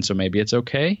matter, and so maybe it's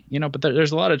okay, but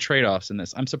there's a lot of trade-offs in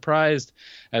this. I'm surprised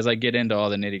as I get into all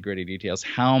the nitty-gritty details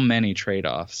how many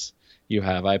trade-offs you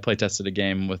have. I play tested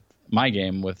my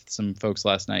game with some folks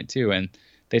last night too, and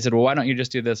they said, well, why don't you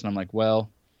just do this? And I'm like, well,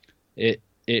 it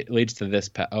leads to this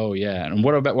path. Oh yeah. And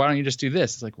what about, why don't you just do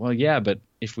this? It's like, well, yeah, but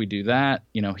if we do that,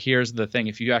 here's the thing.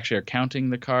 If you actually are counting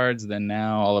the cards, then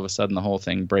now all of a sudden the whole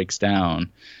thing breaks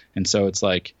down. And so it's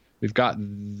like, we've got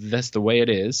this the way it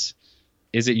is.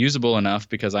 Is it usable enough?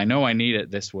 Because I know I need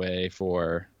it this way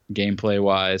for gameplay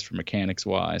wise, for mechanics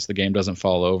wise. The game doesn't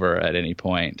fall over at any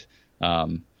point.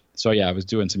 So yeah, I was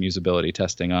doing some usability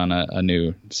testing on a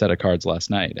new set of cards last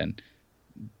night, and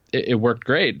it worked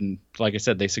great. And like I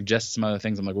said, they suggested some other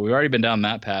things. I'm like, well, we've already been down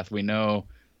that path. We know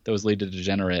those lead to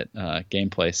degenerate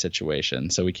gameplay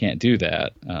situations, so we can't do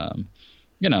that.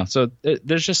 So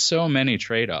there's just so many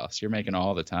trade-offs you're making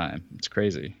all the time. It's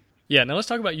crazy. Yeah, now let's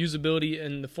talk about usability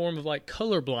in the form of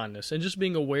color blindness and just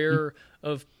being aware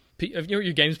of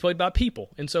your game's played by people.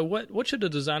 And so what should a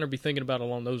designer be thinking about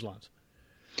along those lines?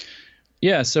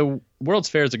 Yeah, so World's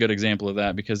Fair is a good example of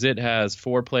that because it has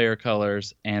 4 player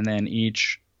colors, and then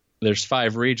there's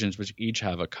 5 regions which each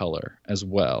have a color as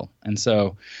well. And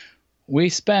so we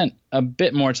spent a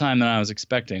bit more time than I was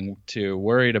expecting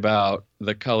worried about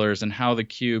the colors and how the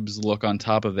cubes look on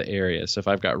top of the area. So if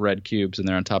I've got red cubes and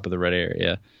they're on top of the red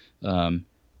area,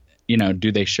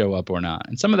 do they show up or not?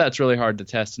 And some of that's really hard to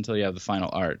test until you have the final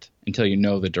art, until you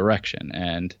know the direction.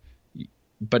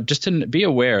 But just to be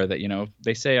aware that,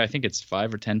 they say, I think it's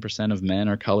 5 or 10% of men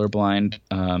are colorblind.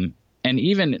 And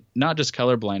even not just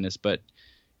colorblindness, but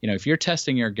if you're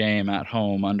testing your game at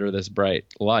home under this bright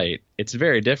light, it's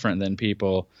very different than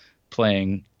people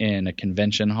playing in a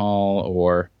convention hall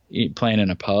or playing in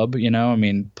a pub.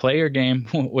 Play your game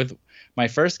with my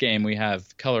first game. We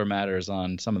have color matters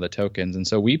on some of the tokens, and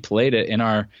so we played it in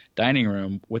our dining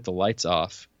room with the lights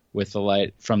off, with the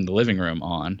light from the living room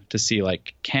on, to see,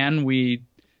 like, can we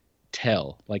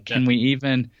tell? Like, can we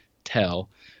even tell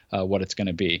what it's going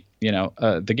to be?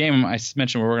 The game I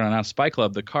mentioned we're working on now, Spy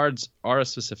Club, the cards are a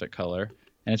specific color,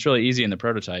 and it's really easy in the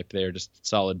prototype. They're just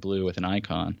solid blue with an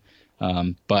icon.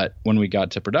 But when we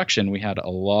got to production, we had a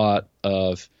lot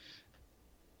of,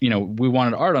 we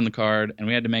wanted art on the card, and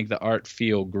we had to make the art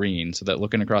feel green, so that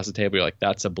looking across the table, you're like,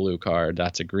 that's a blue card,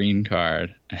 that's a green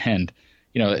card. And,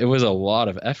 it was a lot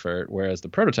of effort, whereas the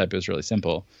prototype was really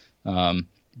simple.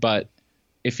 But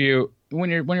when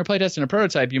you're playtesting a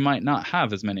prototype, you might not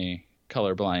have as many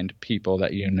colorblind people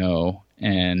that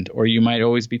or you might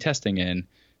always be testing in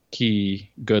key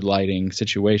good lighting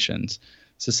situations.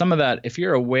 So some of that, if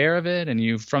you're aware of it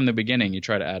and from the beginning, you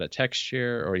try to add a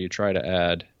texture or you try to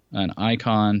add an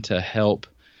icon to help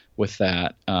with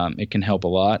that, it can help a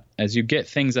lot. As you get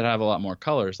things that have a lot more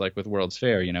colors, like with World's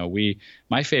Fair,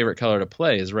 my favorite color to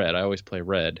play is red. I always play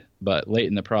red, but late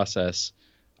in the process,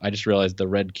 I just realized the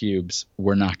red cubes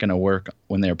were not going to work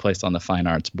when they were placed on the fine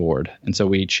arts board. And so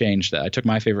we changed that. I took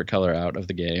my favorite color out of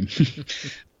the game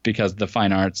because the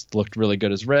fine arts looked really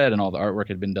good as red and all the artwork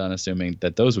had been done assuming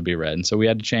that those would be red. And so we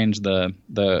had to change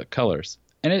the colors.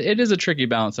 And it is a tricky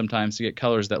balance sometimes to get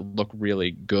colors that look really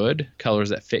good, colors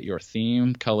that fit your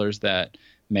theme, colors that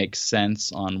make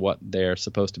sense on what they're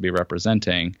supposed to be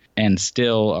representing, and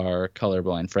still are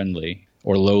colorblind friendly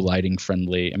or low lighting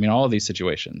friendly. All of these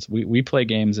situations. We play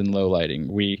games in low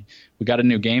lighting. We got a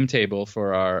new game table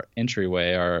for our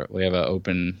entryway. We have an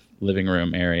open living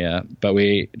room area, but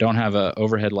we don't have an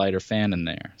overhead light or fan in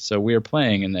there. So we are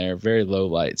playing in there very low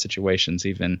light situations.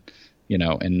 Even,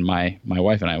 and my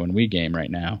wife and I, when we game right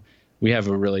now, we have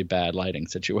a really bad lighting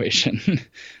situation.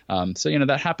 So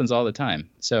that happens all the time.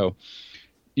 So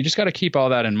you just got to keep all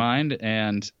that in mind.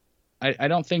 And I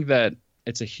don't think that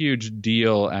it's a huge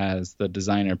deal as the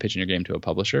designer pitching your game to a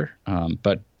publisher.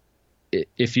 But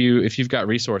if you've got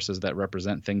resources that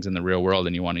represent things in the real world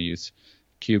and you want to use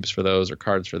cubes for those or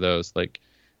cards for those, like,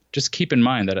 just keep in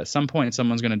mind that at some point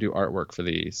someone's going to do artwork for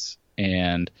these,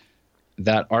 and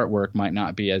that artwork might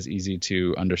not be as easy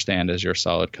to understand as your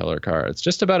solid color cards.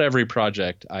 Just about every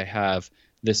project, I have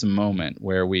this moment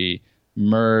where we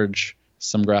merge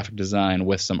some graphic design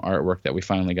with some artwork that we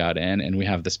finally got in, and we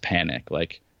have this panic,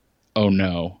 like, oh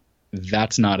no,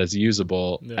 that's not as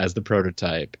usable as the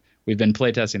prototype. We've been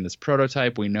playtesting this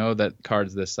prototype. We know that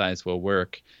cards this size will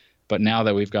work, but now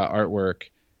that we've got artwork,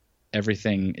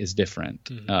 everything is different.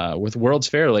 Mm-hmm. With World's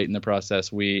Fair late in the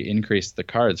process, we increased the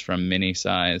cards from mini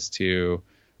size to,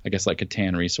 I guess, like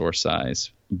Catan resource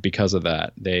size. Because of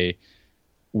that,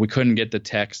 we couldn't get the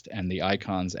text and the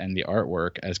icons and the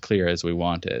artwork as clear as we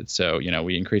wanted. So,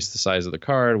 we increased the size of the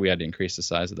card. We had to increase the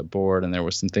size of the board, and there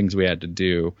were some things we had to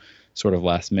do sort of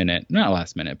not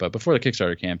last minute, but before the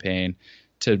Kickstarter campaign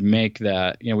to make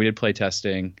that, we did play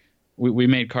testing. We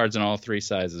made cards in all three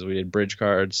sizes. We did bridge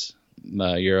cards,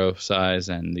 the Euro size,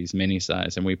 and these mini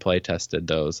size, and we play tested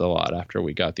those a lot after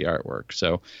we got the artwork.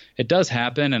 So it does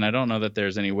happen, and I don't know that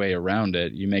there's any way around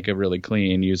it. You make a really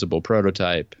clean, usable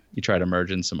prototype, you try to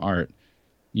merge in some art,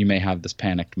 you may have this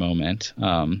panicked moment.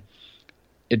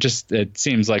 It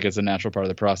seems like it's a natural part of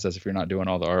the process if you're not doing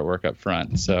all the artwork up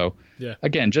front. So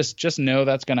again, just know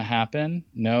that's going to happen.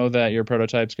 Know that your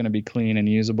prototype's going to be clean and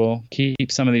usable. Keep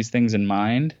some of these things in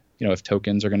mind. If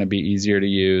tokens are going to be easier to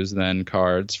use than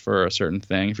cards for a certain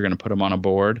thing, if you're going to put them on a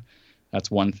board,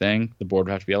 that's one thing. The board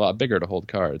would have to be a lot bigger to hold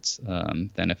cards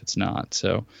than if it's not.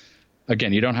 So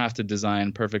again, you don't have to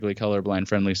design perfectly colorblind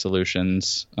friendly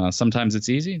solutions. Sometimes it's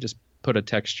easy. Just put a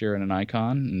texture and an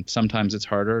icon, and sometimes it's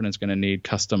harder and it's going to need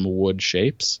custom wood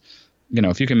shapes.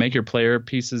 If you can make your player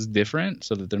pieces different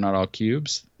so that they're not all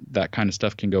cubes, that kind of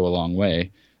stuff can go a long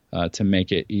way to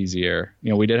make it easier.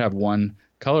 You know, we did have one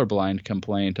colorblind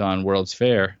complaint on World's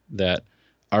Fair that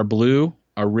our blue,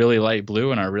 our really light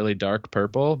blue and our really dark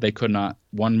purple, they could not,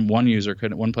 one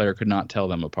player could not tell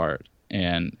them apart.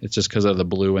 And it's just because of the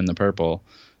blue and the purple.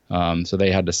 So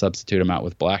they had to substitute them out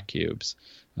with black cubes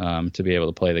to be able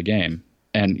to play the game.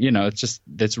 And, you know,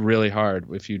 it's really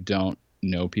hard if you don't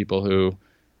know people who,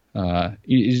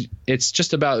 it's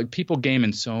just about people game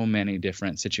in so many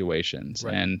different situations.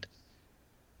 Right. And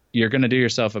you're going to do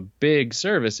yourself a big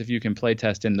service if you can play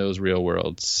test in those real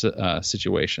world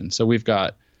situations. So we've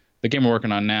got the game we're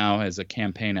working on now is a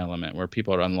campaign element where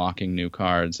people are unlocking new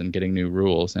cards and getting new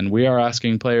rules. And we are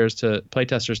asking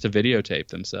playtesters to videotape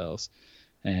themselves.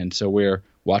 And so we're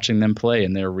watching them play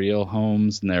in their real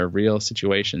homes and their real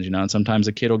situations, and sometimes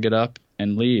a kid will get up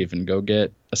and leave and go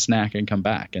get a snack and come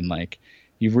back. And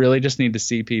you really just need to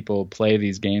see people play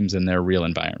these games in their real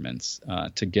environments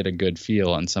to get a good feel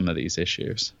on some of these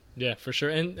issues. Yeah, for sure.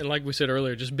 And like we said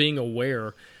earlier, just being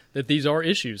aware that these are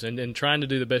issues and trying to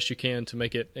do the best you can to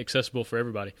make it accessible for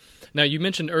everybody. Now, you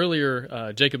mentioned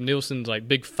earlier Jacob Nielsen's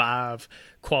big 5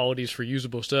 qualities for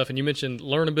usable stuff, and you mentioned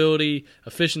learnability,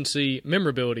 efficiency,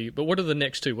 memorability, but what are the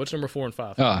next 2? What's number 4 and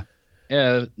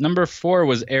 5? Number 4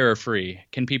 was error-free.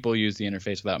 Can people use the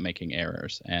interface without making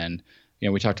errors? And,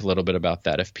 we talked a little bit about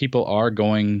that. If people are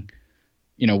going,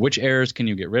 which errors can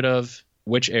you get rid of?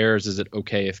 Which errors is it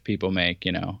okay if people make,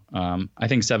 I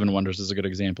think 7 Wonders is a good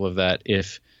example of that.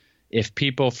 If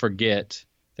people forget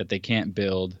that they can't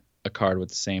build a card with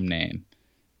the same name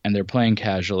and they're playing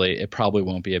casually, it probably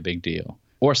won't be a big deal.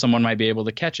 Or someone might be able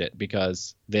to catch it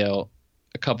because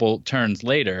a couple turns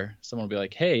later, someone will be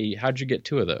like, hey, how'd you get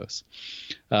 2 of those?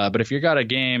 But if you've got a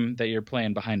game that you're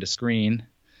playing behind a screen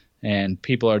and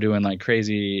people are doing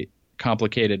crazy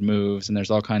complicated moves and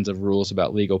there's all kinds of rules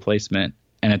about legal placement,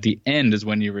 and at the end is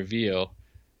when you reveal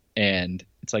and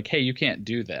it's like, hey, you can't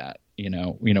do that.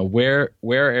 Where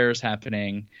are errors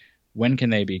happening? When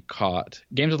can they be caught?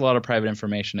 Games with a lot of private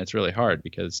information, it's really hard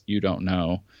because you don't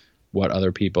know what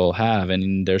other people have,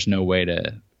 and there's no way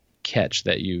to catch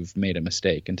that you've made a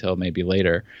mistake until maybe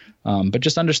later. But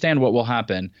just understand what will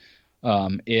happen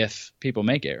if people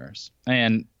make errors.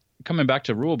 And coming back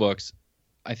to rule books,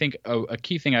 I think a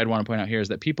key thing I'd want to point out here is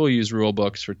that people use rule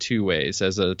books for 2 ways: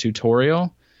 as a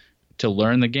tutorial to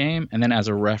learn the game, and then as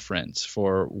a reference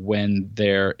for when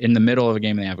they're in the middle of a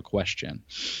game and they have a question.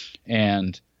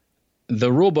 And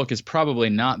the rule book is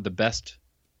probably not the best.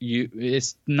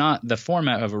 It's not the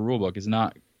format of a rule book is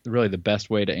not really the best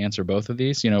way to answer both of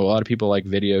these. A lot of people like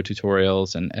video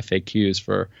tutorials and FAQs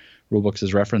for rule books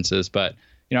as references, but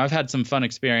I've had some fun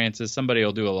experiences. Somebody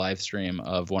will do a live stream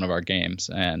of one of our games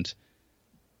and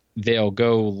they'll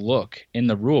go look in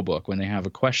the rule book when they have a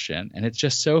question, and it's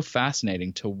just so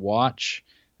fascinating to watch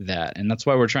that. And that's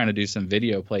why we're trying to do some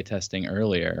video play testing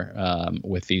earlier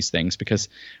with these things, because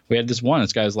we had this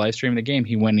guy was live streaming the game.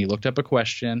 He went and he looked up a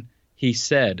question. He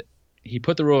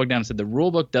put the rule book down and said, the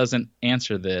rule book doesn't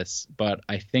answer this, but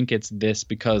I think it's this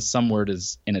because some word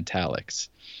is in italics.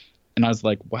 And I was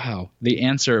like, wow, the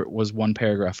answer was 1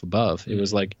 paragraph above. It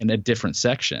was in a different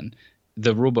section.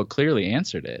 The rule book clearly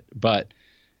answered it, but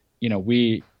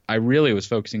I really was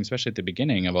focusing, especially at the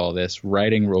beginning of all this,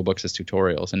 writing rule books as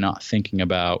tutorials and not thinking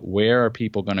about where are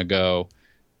people going to go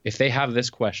if they have this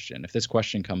question. If this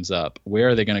question comes up, where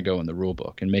are they going to go in the rule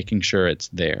book, and making sure it's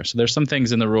there. So there's some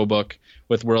things in the rule book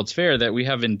with World's Fair that we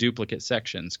have in duplicate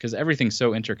sections because everything's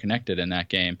so interconnected in that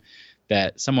game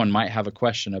that someone might have a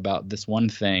question about this one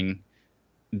thing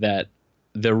that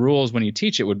the rules, when you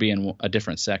teach it, would be in a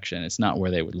different section. It's not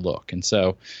where they would look. And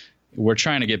so we're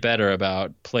trying to get better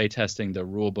about play testing the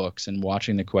rule books and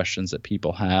watching the questions that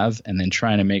people have, and then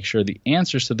trying to make sure the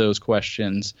answers to those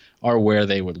questions are where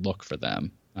they would look for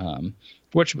them,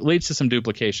 which leads to some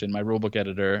duplication. My rulebook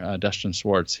editor, Dustin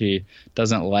Schwartz, he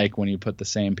doesn't like when you put the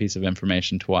same piece of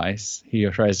information twice. He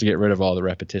tries to get rid of all the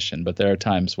repetition, but there are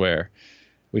times where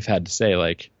we've had to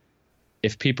say,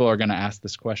 if people are going to ask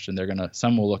this question,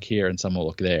 some will look here and some will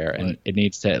look there, and it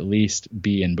needs to at least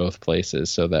be in both places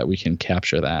so that we can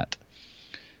capture that.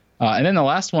 And then the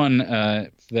last one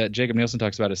that Jacob Nielsen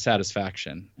talks about is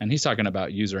satisfaction, and he's talking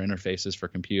about user interfaces for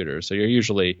computers. So you're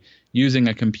usually using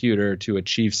a computer to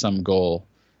achieve some goal,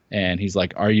 and he's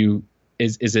like,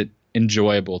 is it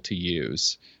enjoyable to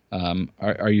use?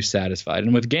 Are you satisfied?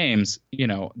 And with games,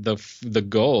 the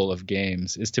goal of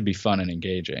games is to be fun and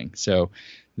engaging. So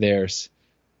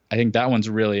I think that one's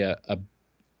really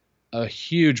a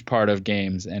huge part of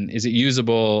games. And is it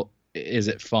usable? Is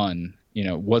it fun?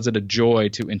 Was it a joy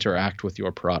to interact with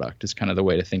your product is kind of the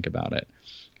way to think about it.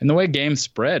 And the way games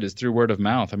spread is through word of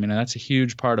mouth. I mean, that's a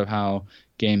huge part of how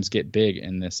games get big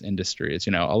in this industry. It's,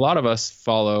 a lot of us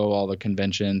follow all the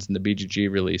conventions and the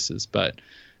BGG releases, but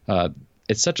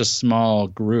it's such a small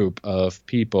group of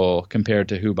people compared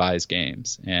to who buys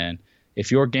games. And if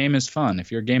your game is fun,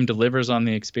 if your game delivers on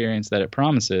the experience that it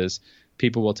promises,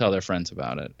 people will tell their friends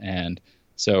about it. And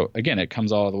so, again, it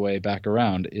comes all the way back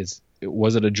around.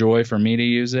 Was it a joy for me to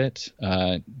use it?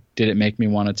 Did it make me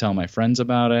want to tell my friends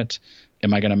about it?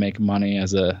 Am I going to make money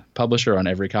as a publisher on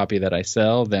every copy that I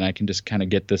sell? Then I can just kind of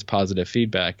get this positive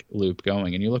feedback loop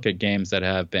going. And you look at games that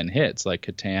have been hits like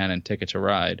Catan and Ticket to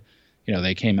Ride.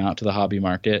 They came out to the hobby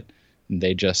market.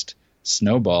 They just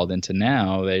snowballed into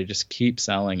now they just keep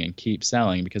selling and keep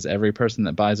selling because every person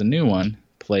that buys a new one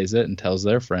plays it and tells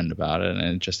their friend about it,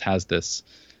 and it just has this,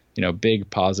 big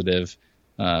positive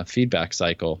feedback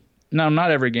cycle. Now,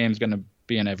 not every game is going to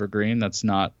be an evergreen.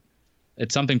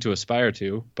 It's something to aspire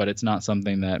to, but it's not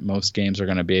something that most games are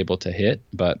going to be able to hit.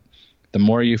 But the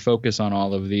more you focus on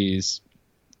all of these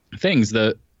things,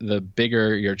 the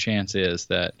bigger your chance is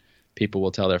that people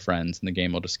will tell their friends, and the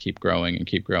game will just keep growing and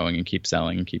keep growing and keep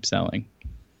selling and keep selling.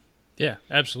 Yeah,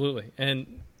 absolutely.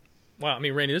 And wow, I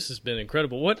mean, Randy, this has been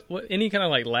incredible. What any kind of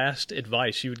like last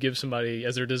advice you would give somebody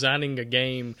as they're designing a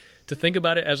game to think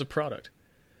about it as a product?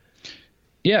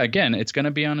 Yeah, again, it's going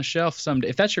to be on a shelf someday.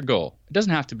 If that's your goal, it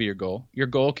doesn't have to be your goal. Your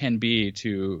goal can be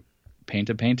to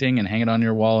paint a painting and hang it on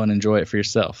your wall and enjoy it for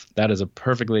yourself. That is a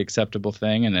perfectly acceptable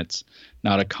thing, and it's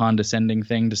not a condescending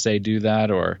thing to say do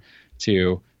that, or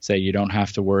to say you don't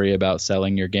have to worry about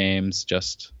selling your games.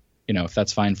 Just, if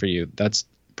that's fine for you, that's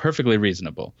perfectly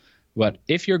reasonable. But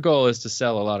if your goal is to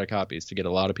sell a lot of copies, to get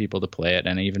a lot of people to play it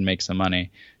and even make some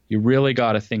money, you really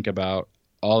got to think about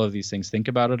all of these things. Think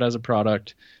about it as a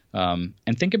product, and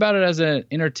think about it as an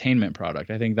entertainment product.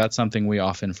 I think that's something we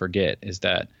often forget, is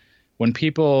that when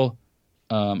people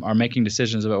are making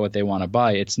decisions about what they want to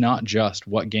buy, it's not just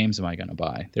what games am I going to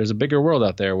buy. There's a bigger world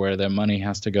out there where their money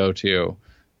has to go to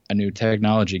a new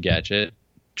technology gadget,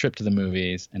 trip to the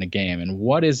movies, and a game. And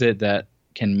what is it that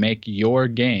can make your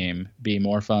game be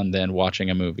more fun than watching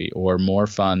a movie, or more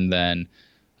fun than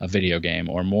a video game,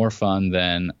 or more fun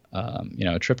than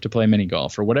a trip to play mini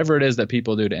golf, or whatever it is that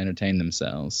people do to entertain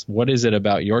themselves? What is it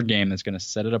about your game that's going to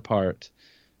set it apart?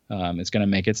 It's going to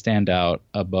make it stand out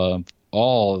above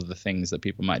all of the things that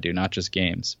people might do, not just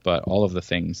games, but all of the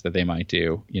things that they might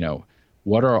do.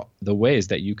 What are the ways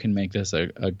that you can make this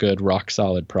a good, rock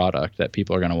solid product that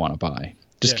people are going to want to buy?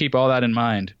 Just keep all that in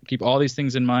mind. Keep all these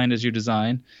things in mind as you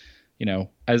design.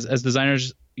 As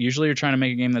designers, usually you're trying to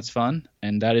make a game that's fun,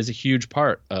 and that is a huge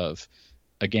part of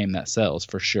a game that sells,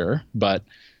 for sure. But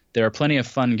there are plenty of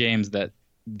fun games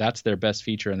that's their best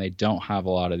feature, and they don't have a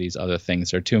lot of these other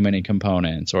things. There are too many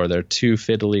components, or they're too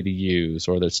fiddly to use,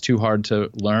 or it's too hard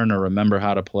to learn or remember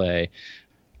how to play,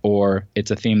 or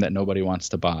it's a theme that nobody wants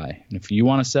to buy. And if you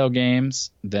want to sell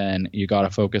games, then you got to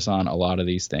focus on a lot of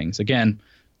these things. Again,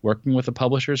 working with a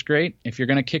publisher is great. If you're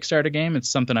going to kickstart a game, it's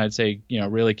something I'd say,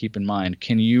 really keep in mind.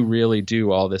 Can you really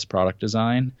do all this product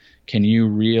design? Can you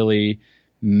really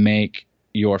make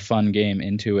your fun game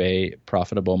into a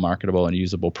profitable, marketable, and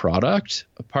usable product?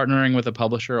 Partnering with a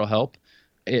publisher will help.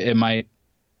 It might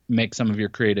make some of your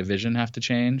creative vision have to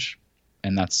change,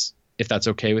 and if that's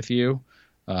okay with you.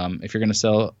 If you're going to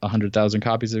sell 100,000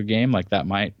 copies of a game,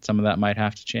 some of that might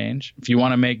have to change. If you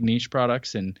want to make niche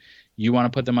products and you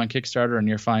want to put them on Kickstarter and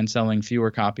you're fine selling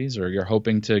fewer copies, or you're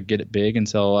hoping to get it big and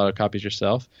sell a lot of copies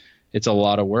yourself, it's a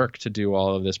lot of work to do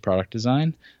all of this product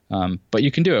design. But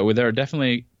you can do it. There are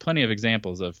definitely plenty of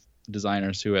examples of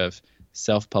designers who have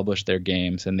self-published their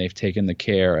games, and they've taken the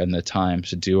care and the time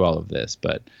to do all of this.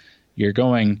 But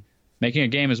making a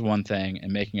game is one thing,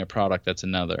 and making a product, that's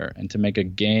another. And to make a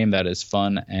game that is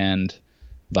fun and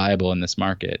viable in this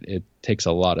market, it takes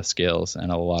a lot of skills and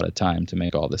a lot of time to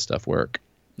make all this stuff work.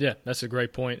 Yeah, that's a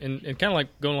great point. And kind of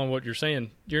like going on what you're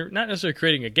saying, you're not necessarily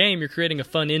creating a game, you're creating a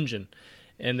fun engine.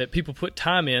 And that people put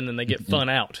time in and they get fun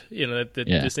out.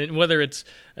 Whether it's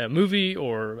a movie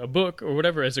or a book or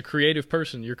whatever, as a creative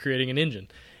person, you're creating an engine.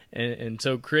 And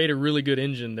so create a really good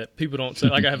engine that people don't say.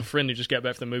 Like, I have a friend who just got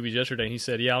back from the movies yesterday, and he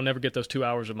said, I'll never get those 2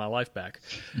 hours of my life back.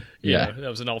 That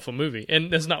was an awful movie. And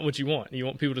that's not what you want. You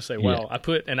want people to say, well, I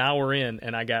put an hour in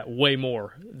and I got way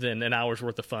more than an hour's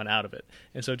worth of fun out of it.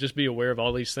 And so just be aware of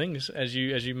all these things as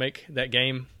you make that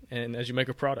game and as you make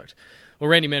a product. Well,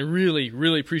 Randy, man, really,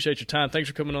 really appreciate your time. Thanks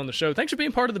for coming on the show. Thanks for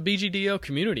being part of the BGDL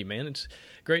community, man. It's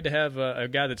great to have a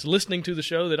guy that's listening to the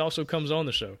show that also comes on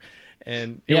the show.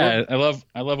 And I love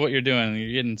what you're doing.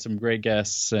 You're getting some great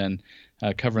guests and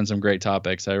covering some great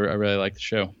topics. I really like the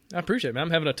show. I appreciate it, man.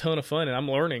 I'm having a ton of fun, and I'm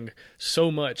learning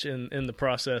so much in the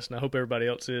process, and I hope everybody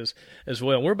else is as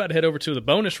well. We're about to head over to the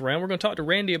bonus round. We're going to talk to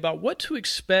Randy about what to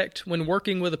expect when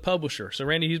working with a publisher. So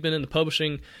Randy, he's been in the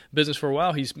publishing business for a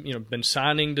while. He's been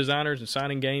signing designers and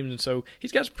signing games, and so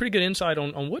he's got some pretty good insight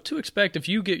on what to expect if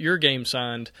you get your game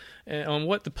signed, and on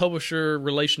what the publisher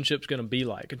relationship's going to be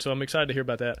like. And so I'm excited to hear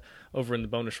about that over in the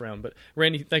bonus round. But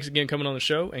Randy, thanks again for coming on the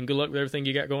show, and good luck with everything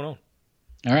you got going on.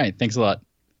 All right. Thanks a lot.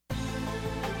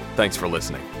 Thanks for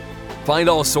listening. Find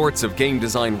all sorts of game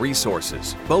design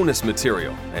resources, bonus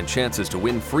material, and chances to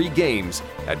win free games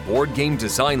at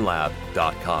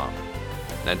BoardGameDesignLab.com.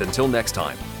 And until next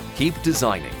time, keep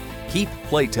designing, keep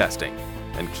playtesting,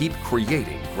 and keep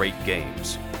creating great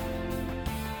games.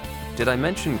 did I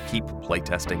mention keep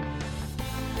playtesting?